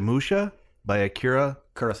Kagemusha by Akira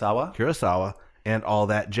Kurosawa and All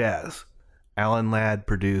That Jazz. Alan Ladd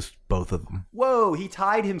produced both of them. Whoa, he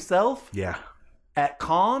tied himself? Yeah. At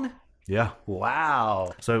Cannes? Yeah.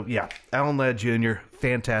 Wow. So, yeah, Alan Ladd Jr.,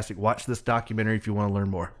 fantastic. Watch this documentary if you want to learn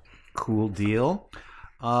more. Cool deal.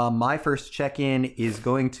 My first check-in is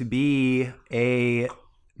going to be a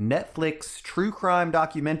Netflix true crime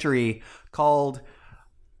documentary called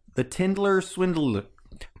The Tinder Swindler.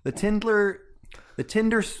 It's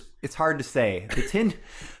hard to say.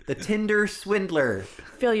 The Tinder Swindler.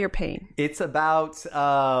 Feel your pain. It's about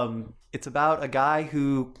a guy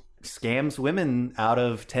who scams women out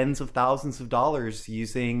of tens of thousands of dollars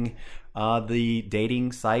using the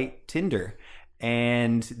dating site Tinder.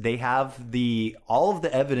 And they have all of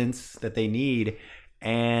the evidence that they need,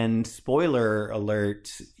 And spoiler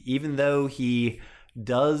alert, even though he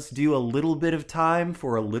does do a little bit of time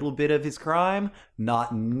for a little bit of his crime,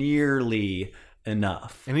 not nearly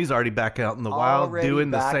enough. And he's already back out in the wild Already doing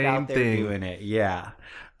the back same out there thing. doing it, yeah.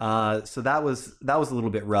 So that was a little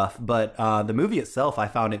bit rough, but the movie itself, I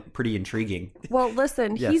found it pretty intriguing. Well,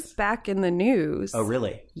 listen, Yes. he's back in the news. Oh,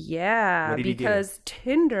 really? Yeah, What did he do? because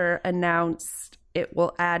Tinder announced it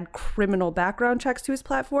will add criminal background checks to his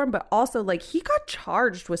platform, but also, like, he got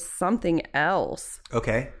charged with something else.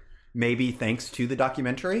 Okay. Maybe thanks to the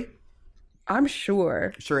documentary? I'm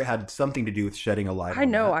sure. Sure, it had something to do with shedding a light I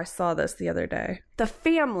on know. that. I saw this the other day. The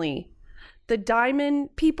family, the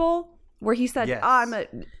Diamond people, where he said, Yes.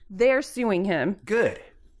 they're suing him. Good.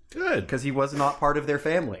 Good. Because he was not part of their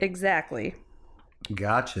family. Exactly.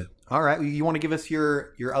 Gotcha. All right. You want to give us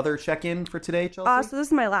your other check-in for today, Chelsea? So this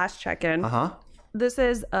is my last check-in. Uh-huh. This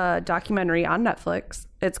is a documentary on Netflix.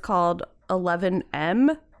 It's called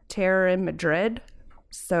 11M, Terror in Madrid.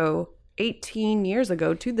 So 18 years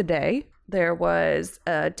ago to the day, there was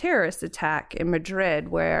a terrorist attack in Madrid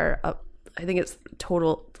where I think it's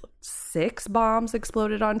total 6 bombs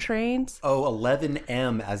exploded on trains. Oh,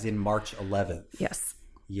 11M as in March 11th. Yes.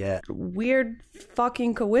 Yeah. Weird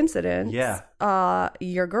fucking coincidence. Yeah.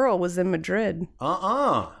 Your girl was in Madrid.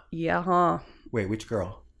 Yeah, huh? Wait, which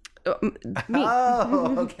girl? Me.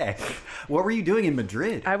 Oh, okay. What were you doing in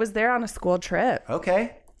Madrid? I was there on a school trip.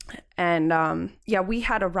 Okay. And we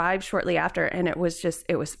had arrived shortly after, and it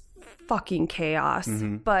was fucking chaos.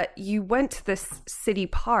 But you went to this city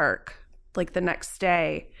park like the next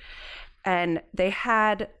day, and they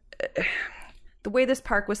had the way this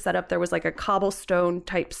park was set up, there was like a cobblestone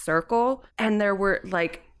type circle, and there were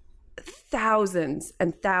like thousands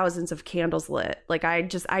and thousands of candles lit. Like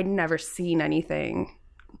I'd never seen anything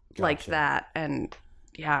like that. And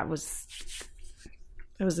yeah, it was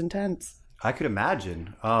intense. I could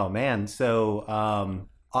imagine. Oh, man. So,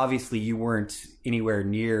 obviously you weren't anywhere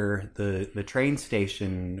near the train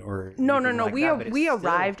station or No. like We that, but we it's still-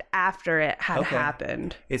 arrived after it had Okay.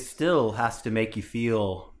 happened. It still has to make you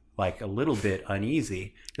feel like a little bit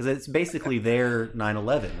uneasy because it's basically their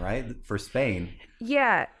 9/11, right? For Spain.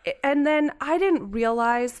 Yeah, and then I didn't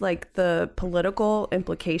realize like the political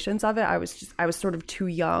implications of it. I was sort of too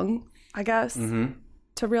young, I guess,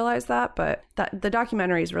 to realize that. But the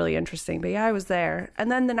documentary is really interesting. But yeah, I was there,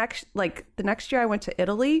 and then the next year I went to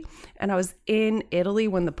Italy, and I was in Italy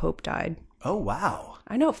when the Pope died. Oh, wow.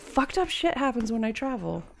 I know, fucked up shit happens when I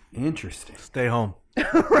travel. Interesting. Stay home.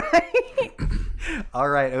 All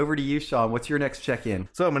right, over to you, Sean. What's your next check-in?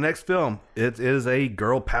 So my next film, it is a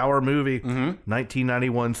girl power movie,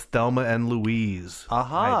 1991's Thelma and Louise.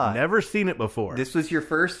 Aha. I'd never seen it before. This was your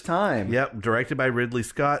first time. Yep, directed by Ridley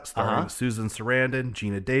Scott, starring Susan Sarandon,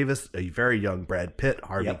 Gina Davis, a very young Brad Pitt,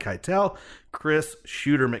 Harvey Keitel, Chris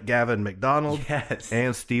Shooter McGavin McDonald, Yes.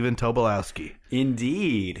 and Stephen Tobolowsky.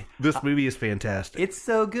 Indeed. This movie is fantastic. It's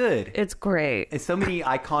so good. It's great. And so many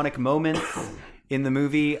iconic moments in the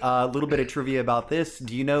movie. A little bit of trivia about this.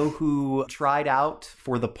 Do you know who tried out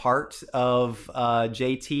for the part of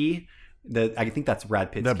JT? I think that's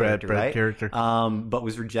Brad Pitt's character, Brad right? character. But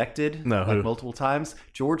was rejected No, who? multiple times.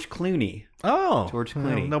 George Clooney. Oh, George well,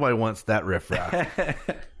 Clooney. nobody wants that riffraff.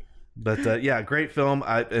 But yeah, great film.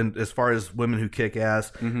 And as far as women who kick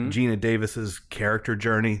ass, Gina Davis's character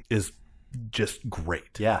journey is just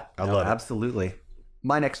great. Yeah, I love it. Absolutely.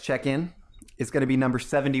 My next check-in is going to be number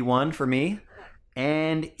 71 for me,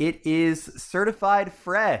 and it is Certified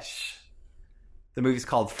Fresh. The movie's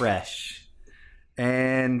called Fresh,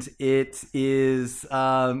 and it is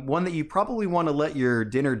one that you probably want to let your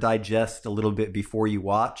dinner digest a little bit before you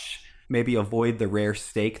watch. Maybe avoid the rare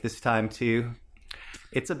steak this time too.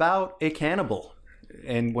 It's about a cannibal,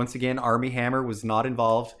 and once again, Armie Hammer was not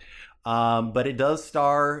involved, but it does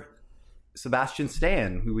star Sebastian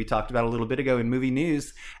Stan, who we talked about a little bit ago in movie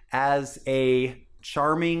news, as a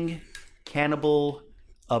charming cannibal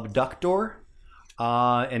abductor.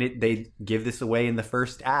 And they give this away in the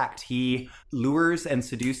first act. He lures and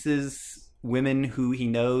seduces women who he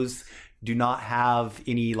knows do not have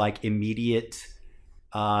any like immediate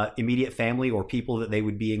family or people that they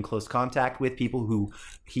would be in close contact with, people who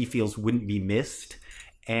he feels wouldn't be missed.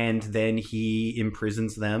 And then he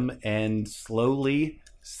imprisons them and slowly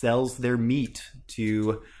sells their meat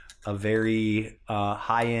to a very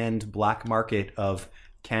high-end black market of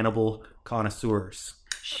cannibal connoisseurs.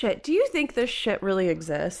 Shit, do you think this shit really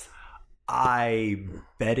exists? I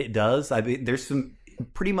bet it does. I mean, there's some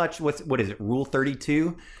pretty much what is it? Rule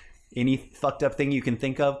 32. Any fucked up thing you can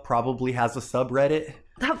think of probably has a subreddit.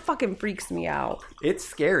 That fucking freaks me out. It's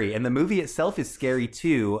scary, and the movie itself is scary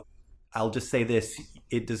too. I'll just say this: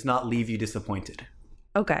 it does not leave you disappointed.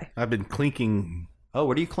 Okay. I've been clinking. Oh,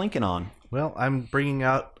 what are you clinking on? Well, I'm bringing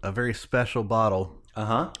out a very special bottle.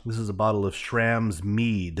 Uh-huh. This is a bottle of Schramm's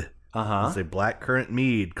Mead. Uh-huh. It's a blackcurrant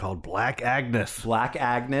mead called Black Agnes. Black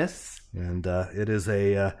Agnes. And it is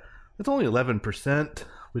it's only 11%,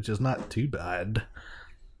 which is not too bad.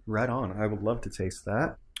 Right on. I would love to taste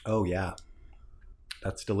that. Oh, yeah.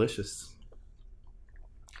 That's delicious.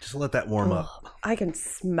 Just let that warm up. I can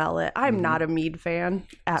smell it. I'm not a mead fan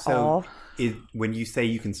at all. When you say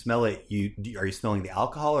you can smell it, are you smelling the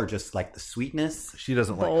alcohol or just like the sweetness? She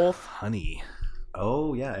doesn't Both. like honey.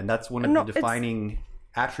 Oh, yeah. And that's one of No, the defining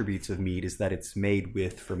attributes of mead is that it's made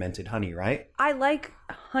with fermented honey, right? I like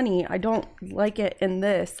honey. I don't like it in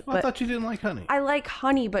this, Well, I but thought you didn't like honey. I like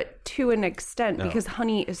honey, but to an extent because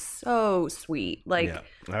honey is so sweet. Like, Yeah.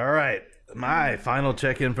 All right. My final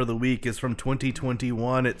check-in for the week is from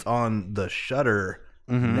 2021. It's on the Shudder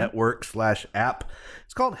network /app.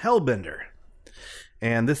 It's called Hellbender.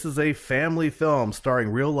 And this is a family film starring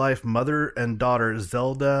real-life mother and daughter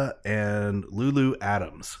Zelda and Lulu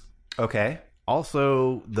Adams. Okay.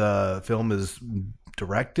 Also, the film is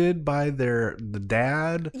directed by the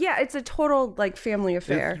dad. yeah, it's a total like family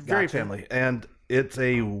affair. It's very family. And it's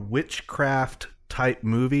a witchcraft type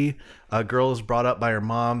movie. A girl is brought up by her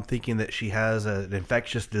mom thinking that she has an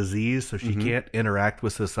infectious disease, so she can't interact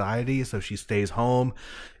with society. So she stays home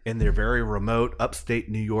in their very remote upstate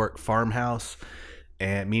New York farmhouse.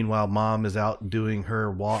 And meanwhile, mom is out doing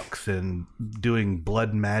her walks and doing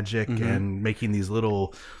blood magic and making these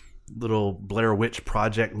little Blair Witch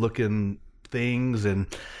Project looking things. And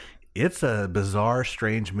it's a bizarre,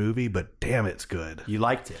 strange movie, but damn, it's good. You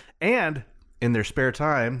liked it. And in their spare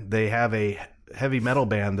time, they have a heavy metal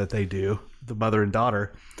band that they do, the mother and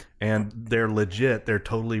daughter, and they're legit. They're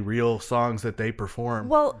totally real songs that they perform.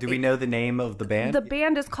 Well, Do we know the name of the band? the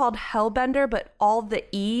band is called Hellbender, but all the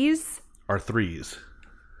E's, Are threes.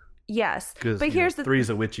 yes. Because But here's the three's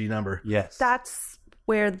a witchy number. Yes. that's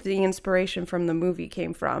where the inspiration from the movie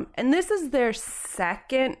came from. And this is their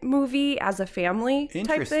second movie as a family type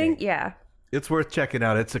Interesting. thing. Yeah. It's worth checking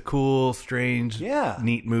out. It's a cool, strange,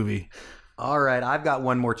 neat movie. All right, I've got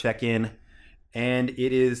one more check-in, and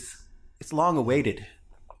it's long awaited,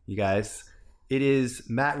 you guys. It is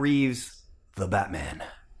Matt Reeves' The Batman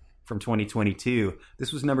from 2022.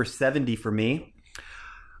 This was number 70 for me.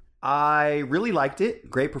 I really liked it.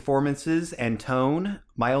 Great performances and tone.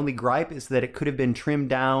 My only gripe is that it could have been trimmed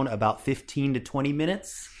down about 15 to 20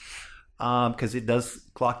 minutes because it does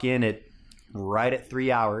clock in at right at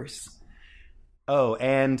 3 hours. Oh,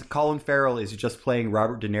 and Colin Farrell is just playing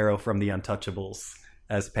Robert De Niro from The Untouchables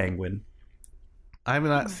as Penguin. I have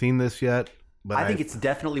not seen this yet, but I think it's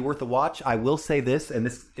definitely worth a watch. I will say this, and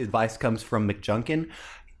this advice comes from McJunkin.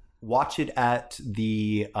 Watch it at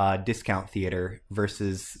the discount theater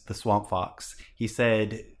versus the Swamp Fox. He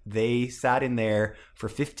said they sat in there for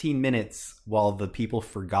 15 minutes while the people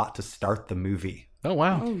forgot to start the movie. Oh,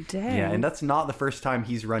 wow. Oh, dang. Yeah, and that's not the first time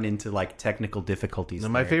he's run into like technical difficulties. Now,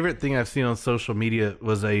 my there. favorite thing I've seen on social media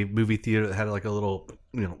was a movie theater that had like a little,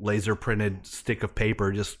 laser printed stick of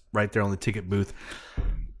paper just right there on the ticket booth.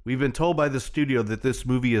 We've been told by the studio that this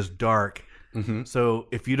movie is dark. So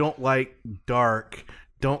if you don't like dark,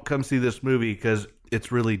 don't come see this movie because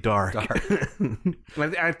it's really dark.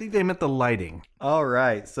 I think they meant the lighting. All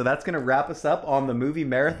right, so that's going to wrap us up on the movie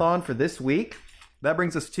marathon for this week. That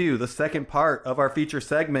brings us to the second part of our feature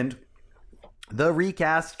segment, The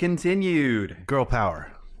Recast Continued. Girl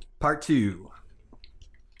power. Part 2.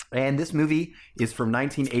 And this movie is from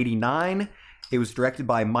 1989. It was directed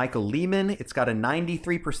by Michael Lehman. It's got a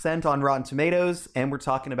 93% on Rotten Tomatoes, and we're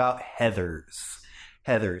talking about Heathers.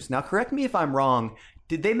 Heathers. Now, correct me if I'm wrong.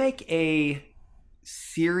 Did they make a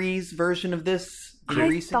series version of this?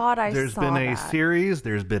 I thought I There's saw been a that. series.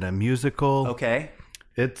 There's been a musical. Okay.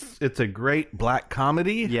 It's a great black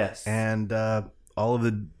comedy. Yes. And all of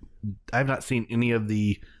the... I've not seen any of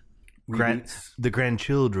the Reboots. the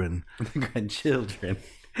grandchildren. The grandchildren.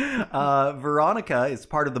 Veronica is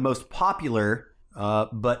part of the most popular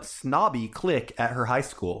but snobby clique at her high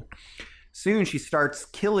school. Soon she starts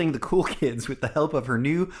killing the cool kids with the help of her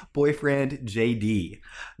new boyfriend, JD.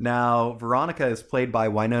 Now, Veronica is played by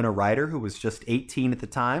Winona Ryder, who was just 18 at the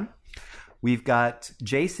time. We've got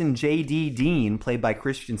Jason J.D. Dean, played by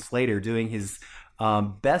Christian Slater, doing his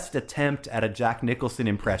best attempt at a Jack Nicholson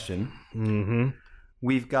impression. Mm-hmm.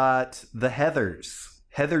 We've got the Heathers.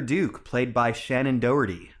 Heather Duke, played by Shannon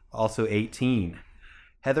Doherty, also 18.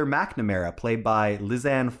 Heather McNamara, played by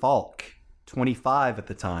Lizanne Falk, 25 at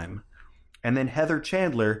the time. And then Heather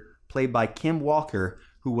Chandler, played by Kim Walker,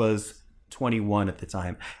 who was 21 at the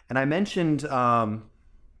time. And I mentioned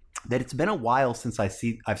that it's been a while since I've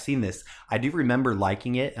seen this. I do remember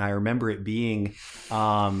liking it, and I remember it being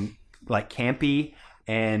like campy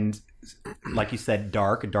and, like you said,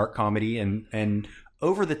 a dark comedy, and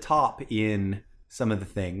over the top in some of the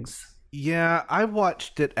things. Yeah, I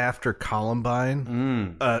watched it after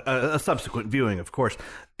Columbine, a subsequent viewing, of course,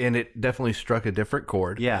 and it definitely struck a different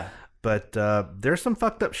chord. Yeah. But there's some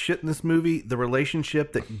fucked up shit in this movie. The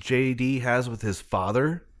relationship that JD has with his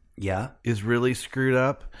father is really screwed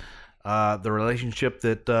up. The relationship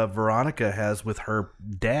that Veronica has with her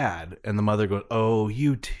dad, and the mother going, "Oh,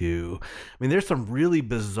 you too." I mean, there's some really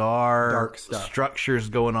bizarre dark stuff, structures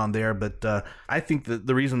going on there. But I think that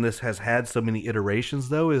the reason this has had so many iterations,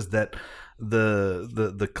 though, is that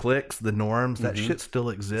the cliques, the norms, that shit still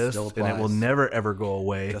exists, and it will never ever go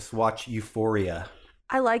away. Just watch Euphoria.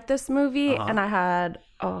 I like this movie, and I had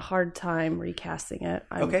a hard time recasting it.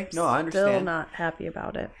 I understand. Still not happy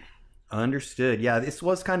about it. Understood. Yeah, this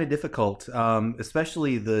was kind of difficult,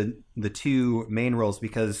 especially the two main roles,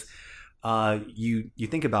 because you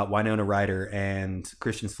think about Winona Ryder and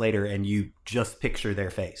Christian Slater, and you just picture their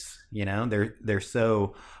face. You know, they're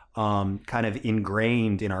so kind of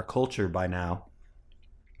ingrained in our culture by now.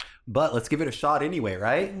 But let's give it a shot anyway,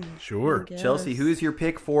 right? Sure. Chelsea, who's your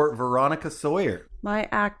pick for Veronica Sawyer? My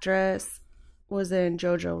actress was in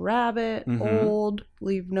Jojo Rabbit, Old,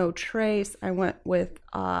 Leave No Trace. I went with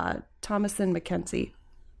Thomasin McKenzie.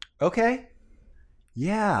 Okay.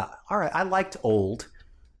 Yeah. All right. I liked Old.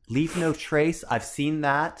 Leave No Trace. I've seen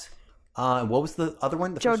that. What was the other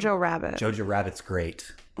one? Jojo Rabbit. Jojo Rabbit's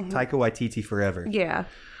great. Taika Waititi forever. Yeah.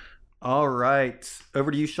 All right.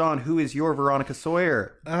 Over to you, Sean. Who is your Veronica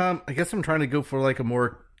Sawyer? I guess I'm trying to go for like a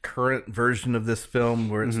more current version of this film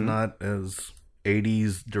where it's not as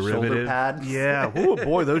 80s derivative. Shoulder pads. Yeah. Oh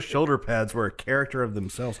boy, those shoulder pads were a character of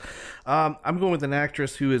themselves. I'm going with an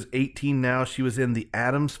actress who is 18 now. She was in The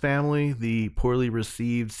Addams Family, the poorly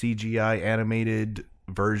received CGI animated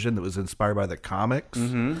version that was inspired by the comics.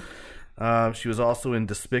 She was also in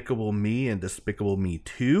Despicable Me and Despicable Me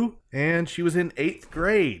 2. And she was in 8th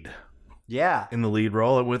Grade. Yeah. In the lead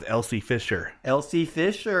role with Elsie Fisher. Elsie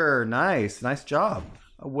Fisher. Nice. Nice job.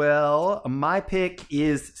 Well, my pick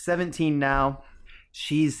is 17 now.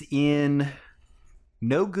 She's in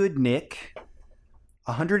No Good Nick,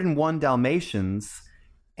 101 Dalmatians,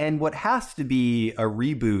 and what has to be a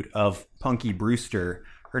reboot of Punky Brewster.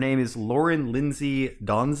 Her name is Lauren Lindsay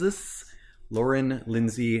Donzis. Lauren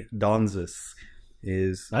Lindsay Donzis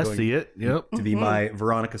is to be my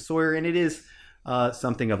Veronica Sawyer, and it is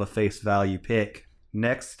something of a face value pick.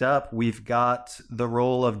 Next up, we've got the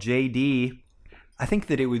role of JD. I think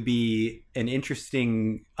that it would be an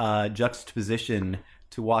interesting juxtaposition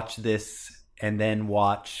to watch this and then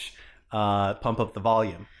watch Pump Up the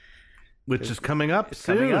Volume. Which is coming up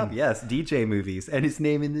soon. Coming up, yes. DJ movies. And his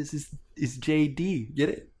name in this is JD. Get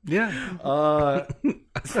it? Yeah.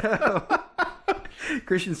 So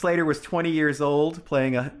Christian Slater was 20 years old,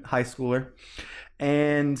 playing a high schooler.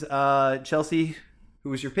 And Chelsea,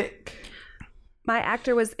 who was your pick? My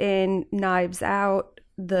actor was in Knives Out,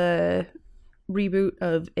 the reboot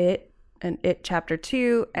of It, and It Chapter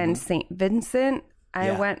 2, and St. Vincent.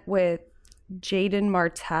 I went with Jaden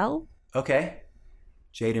Martell. Okay.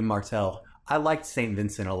 Jaden Martell. I liked St.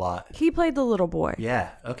 Vincent a lot. He played the little boy.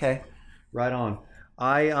 Yeah. Okay. Right on.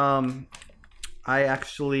 I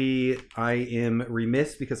am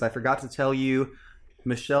remiss because I forgot to tell you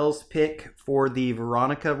Michelle's pick for the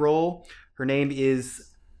Veronica role. Her name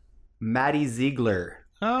is Maddie Ziegler.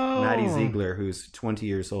 Oh. Maddie Ziegler, who's 20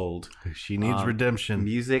 years old. She needs redemption.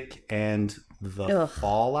 Music and the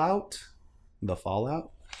Fallout. The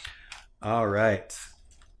Fallout. All right.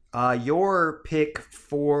 Your pick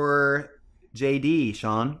for JD,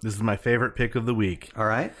 Sean. This is my favorite pick of the week. All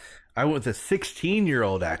right. I went with a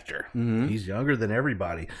 16-year-old actor. He's younger than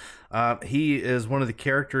everybody. He is one of the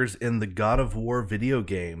characters in the God of War video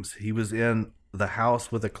games. He was in The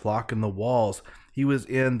House with a Clock in the Walls. He was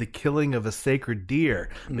in The Killing of a Sacred Deer.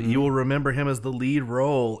 But you will remember him as the lead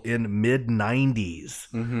role in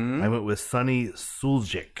mid-90s. I went with Sonny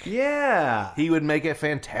Suljic. Yeah. He would make a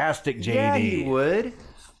fantastic JD. Yeah, he would.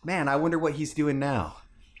 Man, I wonder what he's doing now.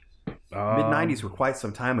 Mid-90s were quite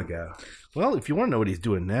some time ago. Well, if you want to know what he's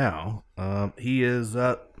doing now, he is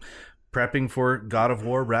prepping for God of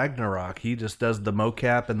War Ragnarok. He just does the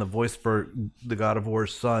mocap and the voice for the God of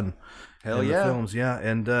War's son. Hell in yeah. the films, yeah.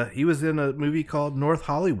 And he was in a movie called North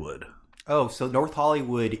Hollywood. Oh, so North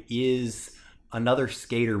Hollywood is another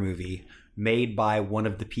skater movie made by one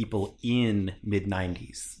of the people in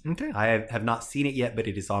mid-90s. Okay. I have not seen it yet, but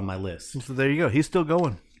it is on my list. So there you go. He's still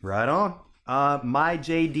going. Right on. My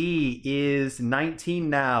JD is 19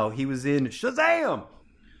 now. He was in Shazam!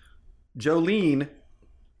 Jolene,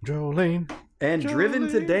 and Driven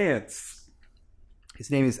to Dance. His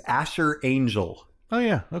name is Asher Angel. Oh,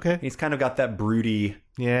 yeah. Okay. He's kind of got that broody,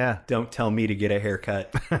 don't tell me to get a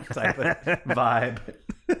haircut type of vibe.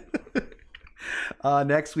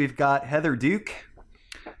 Next, we've got Heather Duke,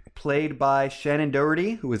 played by Shannon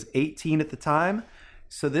Doherty, who was 18 at the time.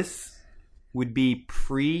 So this would be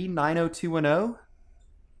pre-90210,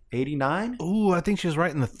 89? Ooh, I think she's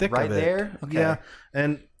right in the thick of it. Right there? Okay. Yeah.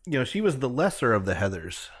 And, she was the lesser of the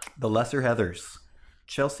Heathers. The lesser Heathers.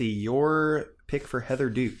 Chelsea, your pick for Heather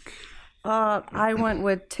Duke. I went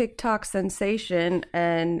with TikTok sensation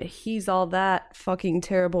and He's All That fucking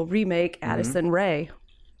terrible remake, Addison Rae.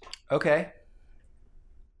 Okay.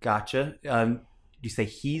 Gotcha. You say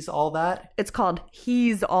He's All That? It's called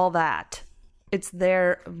He's All That. It's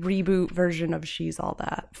their reboot version of She's All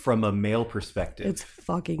That. From a male perspective. It's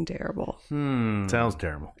fucking terrible. Sounds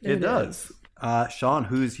terrible. It does. Sean,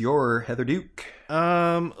 who's your Heather Duke?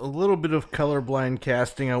 A little bit of colorblind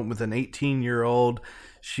casting out with an 18-year-old.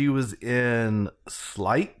 She was in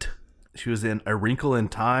Slight. She was in A Wrinkle in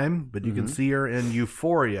Time, but you can see her in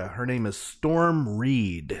Euphoria. Her name is Storm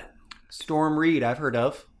Reed. Storm Reed, I've heard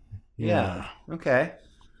of. Yeah. Okay.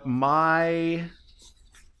 My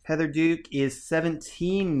Heather Duke is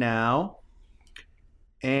 17 now,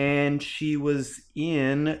 and she was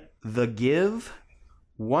in The Give,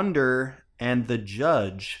 Wonder, and The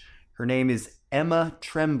Judge. Her name is Emma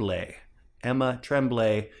Tremblay. Emma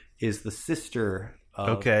Tremblay is the sister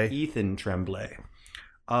of Ethan Tremblay.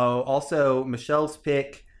 Also, Michelle's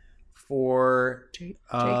pick for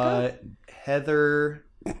Heather.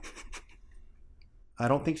 I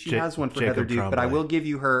don't think she has one for Heather Duke, but I will give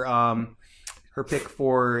you her her pick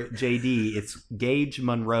for JD. It's Gage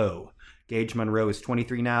Monroe. Gage Monroe is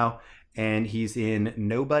 23 now, and he's in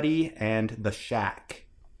Nobody and The Shack.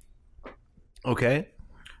 Okay.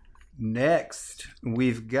 Next,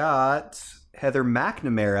 we've got Heather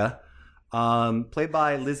McNamara, played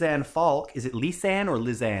by Lisanne Falk. Is it Lisanne or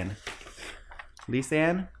Lisanne?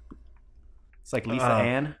 Lisanne? It's like Lisa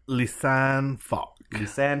Ann. Lisanne Falk.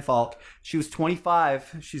 Lisanne Falk. She was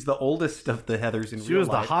 25. She's the oldest of the Heathers in real life. She was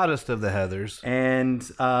the hottest of the Heathers. And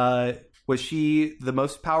was she the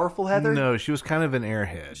most powerful Heather? No, she was kind of an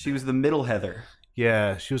airhead. She was the middle Heather.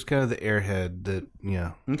 Yeah, she was kind of the airhead that,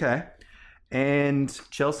 yeah. Okay. And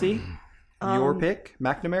Chelsea, your pick,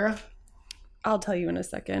 McNamara? I'll tell you in a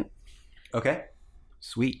second. Okay.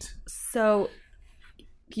 Sweet. So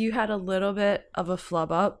you had a little bit of a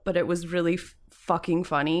flub up, but it was really fucking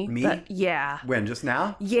funny. Me? Yeah. When? Just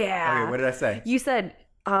now? Yeah. Okay, what did I say? You said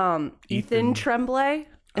Ethan Tremblay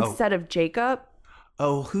instead of Jacob.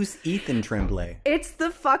 Oh, who's Ethan Tremblay? It's the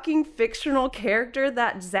fucking fictional character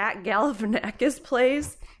that Zach Galifianakis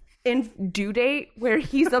plays in Due Date, where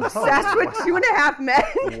he's obsessed with 2.5 Men.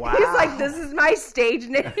 Wow. He's like, this is my stage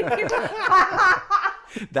name.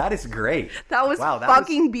 That is great. That was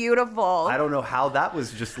fucking beautiful. I don't know how that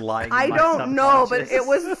was just lying. I don't know, but it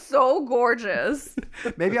was so gorgeous.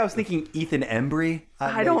 Maybe I was thinking Ethan Embry.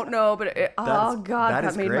 I don't know, but oh god,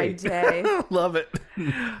 that made great. my day. Love it.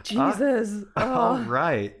 Jesus. All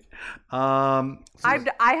right. I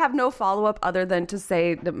have no follow up other than to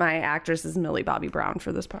say that my actress is Millie Bobby Brown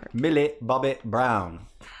for this part. Millie Bobby Brown.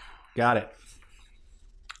 Got it.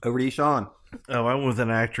 Over to you, Sean. Oh, I went with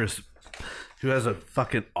an actress who has a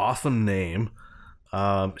fucking awesome name.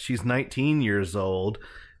 She's 19 years old,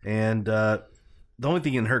 and the only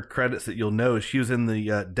thing in her credits that you'll know is she was in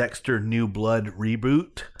the Dexter New Blood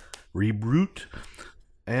reboot,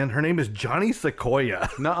 and her name is Johnny Sequoia.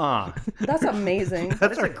 Nuh-uh. That's amazing.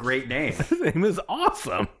 That's a great name. His name is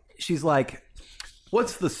awesome. She's like,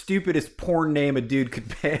 what's the stupidest porn name a dude could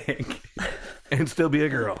pick? And still be a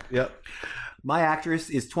girl. Yep. My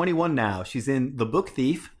actress is 21 now. She's in The Book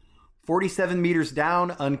Thief, 47 Meters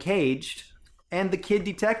Down, Uncaged, and The Kid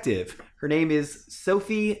Detective. Her name is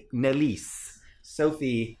Sophie Nellis.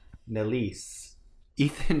 Sophie Nellis.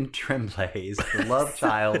 Ethan Tremblay is the love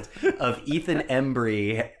child of Ethan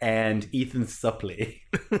Embry and Ethan Suplee.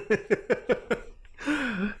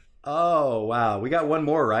 Oh, wow. We got one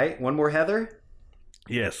more, right? One more Heather?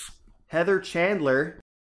 Yes. Heather Chandler,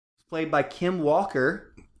 played by Kim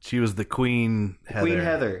Walker. She was the Queen Heather. Queen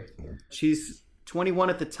Heather. She's 21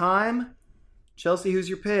 at the time. Chelsea, who's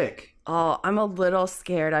your pick? Oh, I'm a little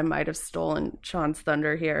scared I might have stolen Sean's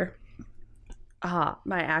thunder here.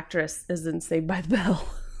 My actress is in Saved by the Bell.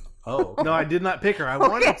 Oh. No, I did not pick her. I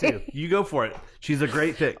wanted to. You go for it. She's a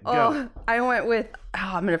great pick. Go. I went with,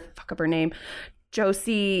 I'm going to fuck up her name.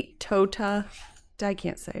 Josie Tota. I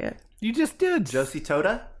can't say it. You just did. Josie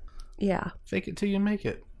Tota? Yeah. Fake it till you make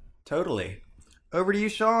it. Totally. Over to you,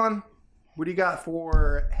 Sean. What do you got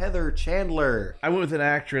for Heather Chandler? I went with an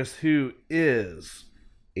actress who is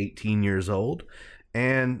 18 years old,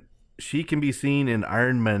 and she can be seen in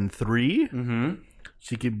Iron Man 3. Mm-hmm.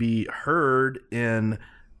 She could be heard in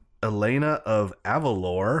Elena of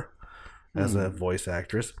Avalor as a voice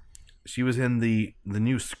actress. She was in the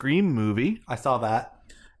new Scream movie. I saw that.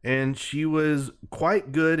 And she was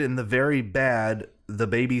quite good in the very bad The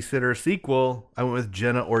Babysitter sequel. I went with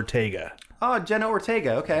Jenna Ortega. Oh, Jenna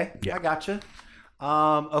Ortega. Okay. Yeah. I gotcha.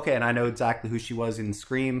 Okay, and I know exactly who she was in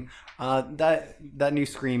Scream. That new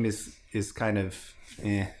Scream is kind of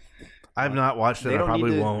I've not watched it. I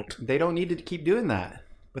probably won't. They don't need to keep doing that,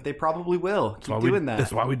 but they probably will keep doing that.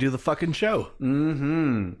 That's why we do the fucking show.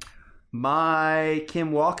 Mm-hmm. My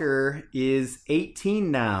Kim Walker is 18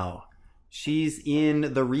 now. She's in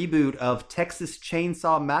the reboot of Texas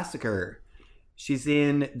Chainsaw Massacre. She's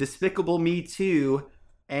in Despicable Me 2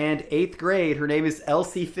 and 8th Grade. Her name is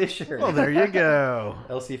Elsie Fisher. Oh, there you go.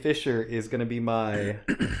 Elsie Fisher is going to be my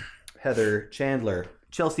Heather Chandler.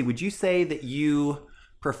 Chelsea, would you say that you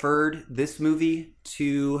preferred this movie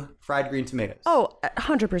to Fried Green Tomatoes? Oh,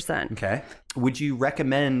 100%. Okay. Would you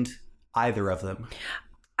recommend either of them?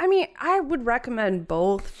 I mean, I would recommend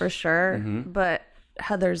both for sure, but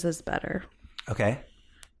Heather's is better. Okay.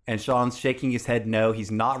 And Sean's shaking his head no. He's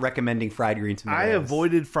not recommending Fried Green Tomatoes. I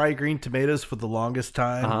avoided Fried Green Tomatoes for the longest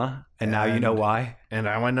time. Uh-huh. And now you know why? And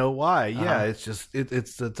now I know why. Yeah, it's just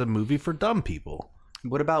it's a movie for dumb people.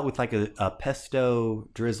 What about with like a pesto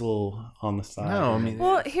drizzle on the side? No, I mean,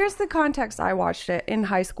 Well, here's the context I watched it. In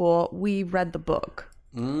high school, we read the book.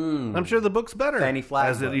 I'm sure the book's better. Fanny Flagg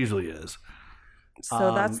as book. it usually is.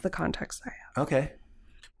 So that's the context I have. Okay.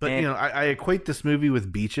 But, And- I equate this movie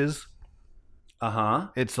with Beaches. Uh-huh.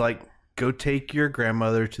 It's like, go take your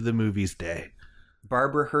grandmother to the movies day.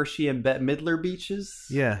 Barbara Hershey and Bette Midler Beaches?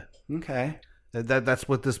 Yeah. Okay. That's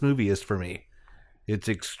what this movie is for me. It's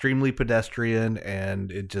extremely pedestrian,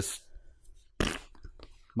 and it just...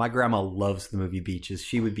 My grandma loves the movie Beaches.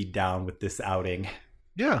 She would be down with this outing.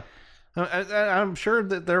 Yeah. I'm sure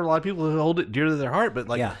that there are a lot of people who hold it dear to their heart, but,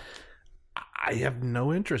 like... Yeah. I have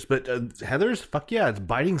no interest, but Heather's, fuck yeah, it's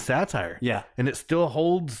biting satire. Yeah. And it still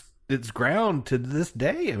holds its ground to this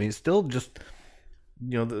day. I mean, it's still just,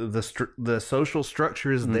 the social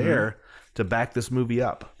structure is there to back this movie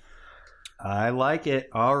up. I like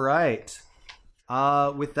it. All right.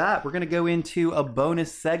 With that, we're going to go into a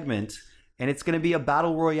bonus segment, and it's going to be a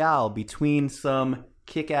battle royale between some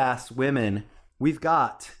kick-ass women. We've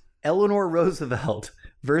got Eleanor Roosevelt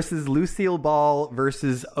versus Lucille Ball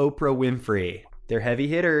versus Oprah Winfrey. They're heavy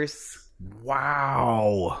hitters.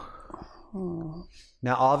 Wow.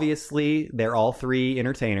 Now, obviously, they're all three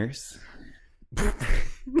entertainers.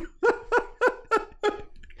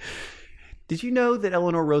 Did you know that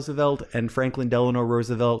Eleanor Roosevelt and Franklin Delano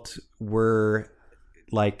Roosevelt were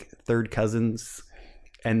like third cousins,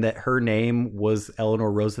 and that her name was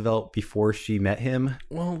Eleanor Roosevelt before she met him?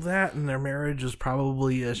 Well, that and their marriage is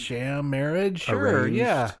probably a sham marriage. Sure, Arranged.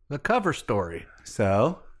 yeah. The cover story.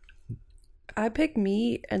 So, I pick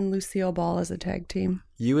me and Lucille Ball as a tag team.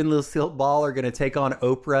 you and Lucille Ball are going to take on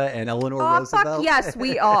Oprah and Eleanor Oh, Roosevelt? fuck yes,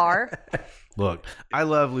 we are. Look, I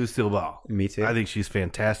love Lucille Ball. Me too. I think she's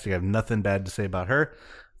fantastic. I have nothing bad to say about her.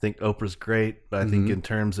 I think Oprah's great, but I think in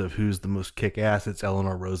terms of who's the most kick-ass, it's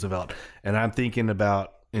Eleanor Roosevelt. And I'm thinking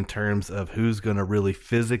about in terms of who's going to really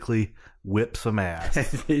physically whip some ass.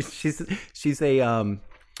 she's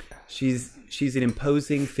an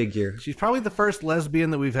imposing figure. She's probably the first lesbian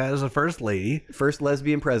that we've had as a first lady. First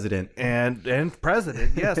lesbian president. And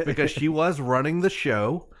president, yes, because she was running the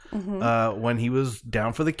show when he was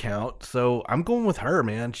down for the count. So I'm going with her,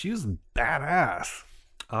 man. She was badass.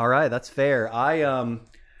 All right, that's fair.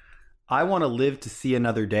 I want to live to see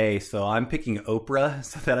another day, so I'm picking Oprah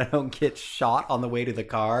so that I don't get shot on the way to the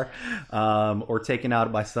car, or taken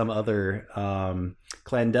out by some other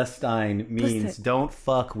clandestine means. Listen. Don't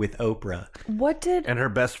fuck with Oprah. What did And her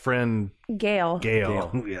best friend, Gail?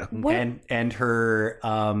 Gail. Yeah. What? And her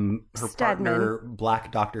partner,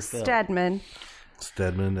 Black Dr. Phil. Stedman.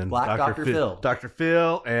 Stedman and Black Dr. Phil. Dr.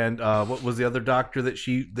 Phil and what was the other doctor that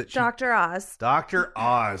she Dr. Oz. Dr.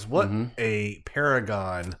 Oz. What a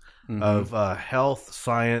paragon of health,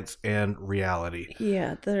 science, and reality.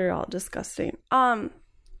 Yeah, they're all disgusting.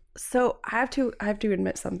 So I have to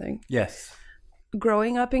admit something. Yes.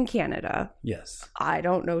 Growing up in Canada, Yes. I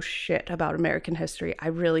don't know shit about American history. I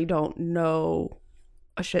really don't know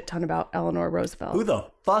a shit ton about Eleanor Roosevelt. Who the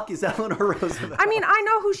fuck is Eleanor Roosevelt? I mean, I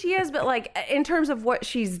know who she is, but like in terms of what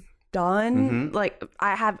she's done, like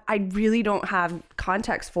I really don't have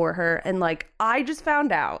context for her. And like I just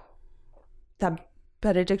found out that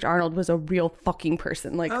Benedict Arnold was a real fucking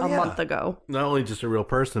person like a month ago. Not only just a real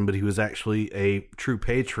person, but he was actually a true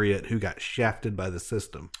patriot who got shafted by the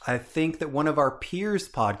system. I think that one of our peers'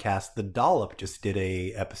 podcasts, The Dollop, just did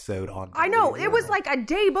a episode on... I know. It was like a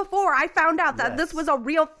day before I found out that this was a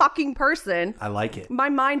real fucking person. I like it. My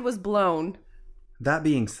mind was blown. That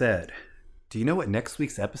being said, do you know what next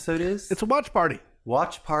week's episode is? It's a watch party.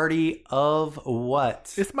 Watch party of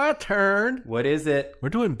what? It's my turn. What is it? We're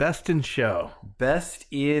doing Best in Show. Best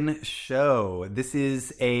in Show. This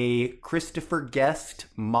is a Christopher Guest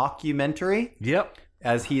mockumentary. Yep.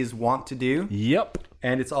 As he is wont to do. Yep.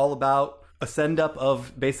 And it's all about a send-up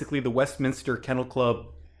of basically the Westminster Kennel Club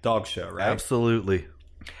dog show, right? Absolutely.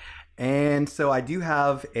 And so I do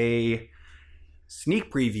have a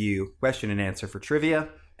sneak preview question and answer for trivia.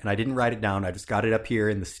 And I didn't write it down. I just got it up here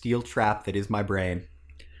in the steel trap that is my brain.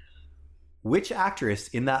 Which actress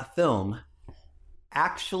in that film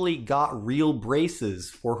actually got real braces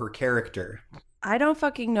for her character? I don't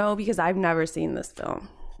fucking know because I've never seen this film.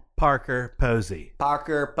 Parker Posey.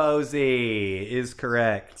 Parker Posey is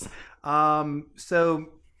correct. So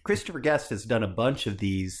Christopher Guest has done a bunch of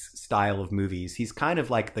these style of movies. He's kind of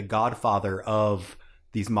like the godfather of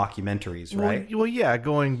these mockumentaries, right? Well, yeah,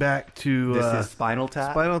 going back to... This is Spinal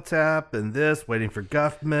Tap. Spinal Tap and this, Waiting for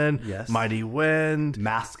Guffman, yes. Mighty Wind.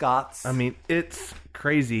 Mascots. I mean, it's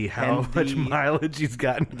crazy how much mileage he's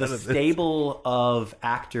gotten out of this. The stable of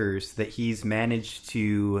actors that he's managed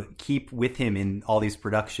to keep with him in all these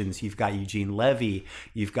productions. You've got Eugene Levy,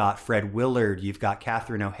 you've got Fred Willard, you've got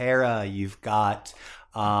Catherine O'Hara, you've got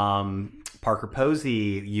Parker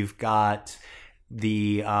Posey, you've got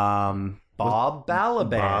the... Bob Balaban.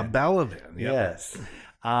 Bob Balaban, yep. Yes.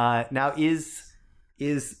 Now, is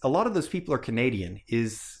a lot of those people are Canadian?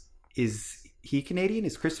 Is he Canadian?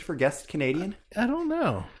 Is Christopher Guest Canadian? I don't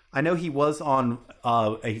know. I know he was on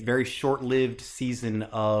a very short-lived season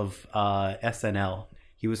of SNL.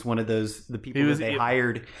 He was one of the people that they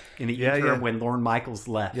hired in the interim when Lorne Michaels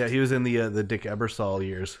left. Yeah, he was in the Dick Ebersol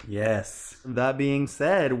years. Yes. That being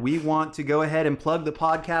said, we want to go ahead and plug the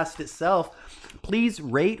podcast itself. Please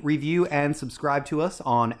rate, review, and subscribe to us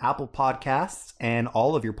on Apple Podcasts and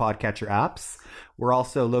all of your podcatcher apps. We're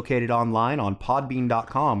also located online on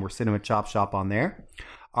podbean.com. We're Cinema Chop Shop on there.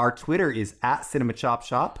 Our Twitter is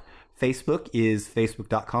 @CinemaChopShop. Facebook is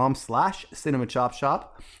facebook.com/CinemaChopShop.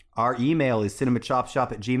 Our email is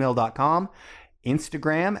cinemachopshop@gmail.com.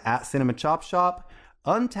 Instagram @CinemaChopShop.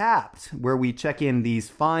 Untapped, where we check in these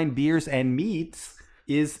fine beers and meats,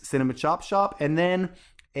 is Cinema Chop Shop. And then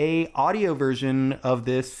a audio version of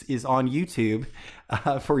this is on YouTube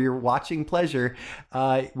for your watching pleasure.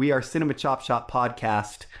 We are Cinema Chop Shop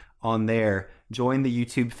Podcast on there. Join the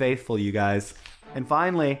YouTube faithful, you guys. And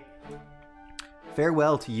finally,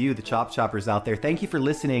 farewell to you, the Chop Shoppers out there. Thank you for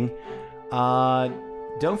listening.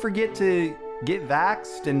 Don't forget to get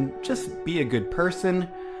vaxxed and just be a good person.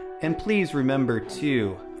 And please remember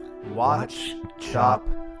to watch, chop,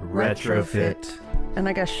 retrofit. And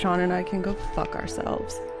I guess Sean and I can go fuck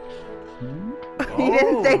ourselves. He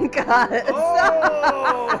didn't thank us.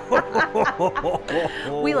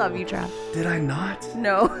 We love you, Trav. Did I not?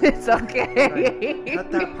 No, it's okay.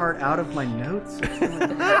 Cut that part out of my notes.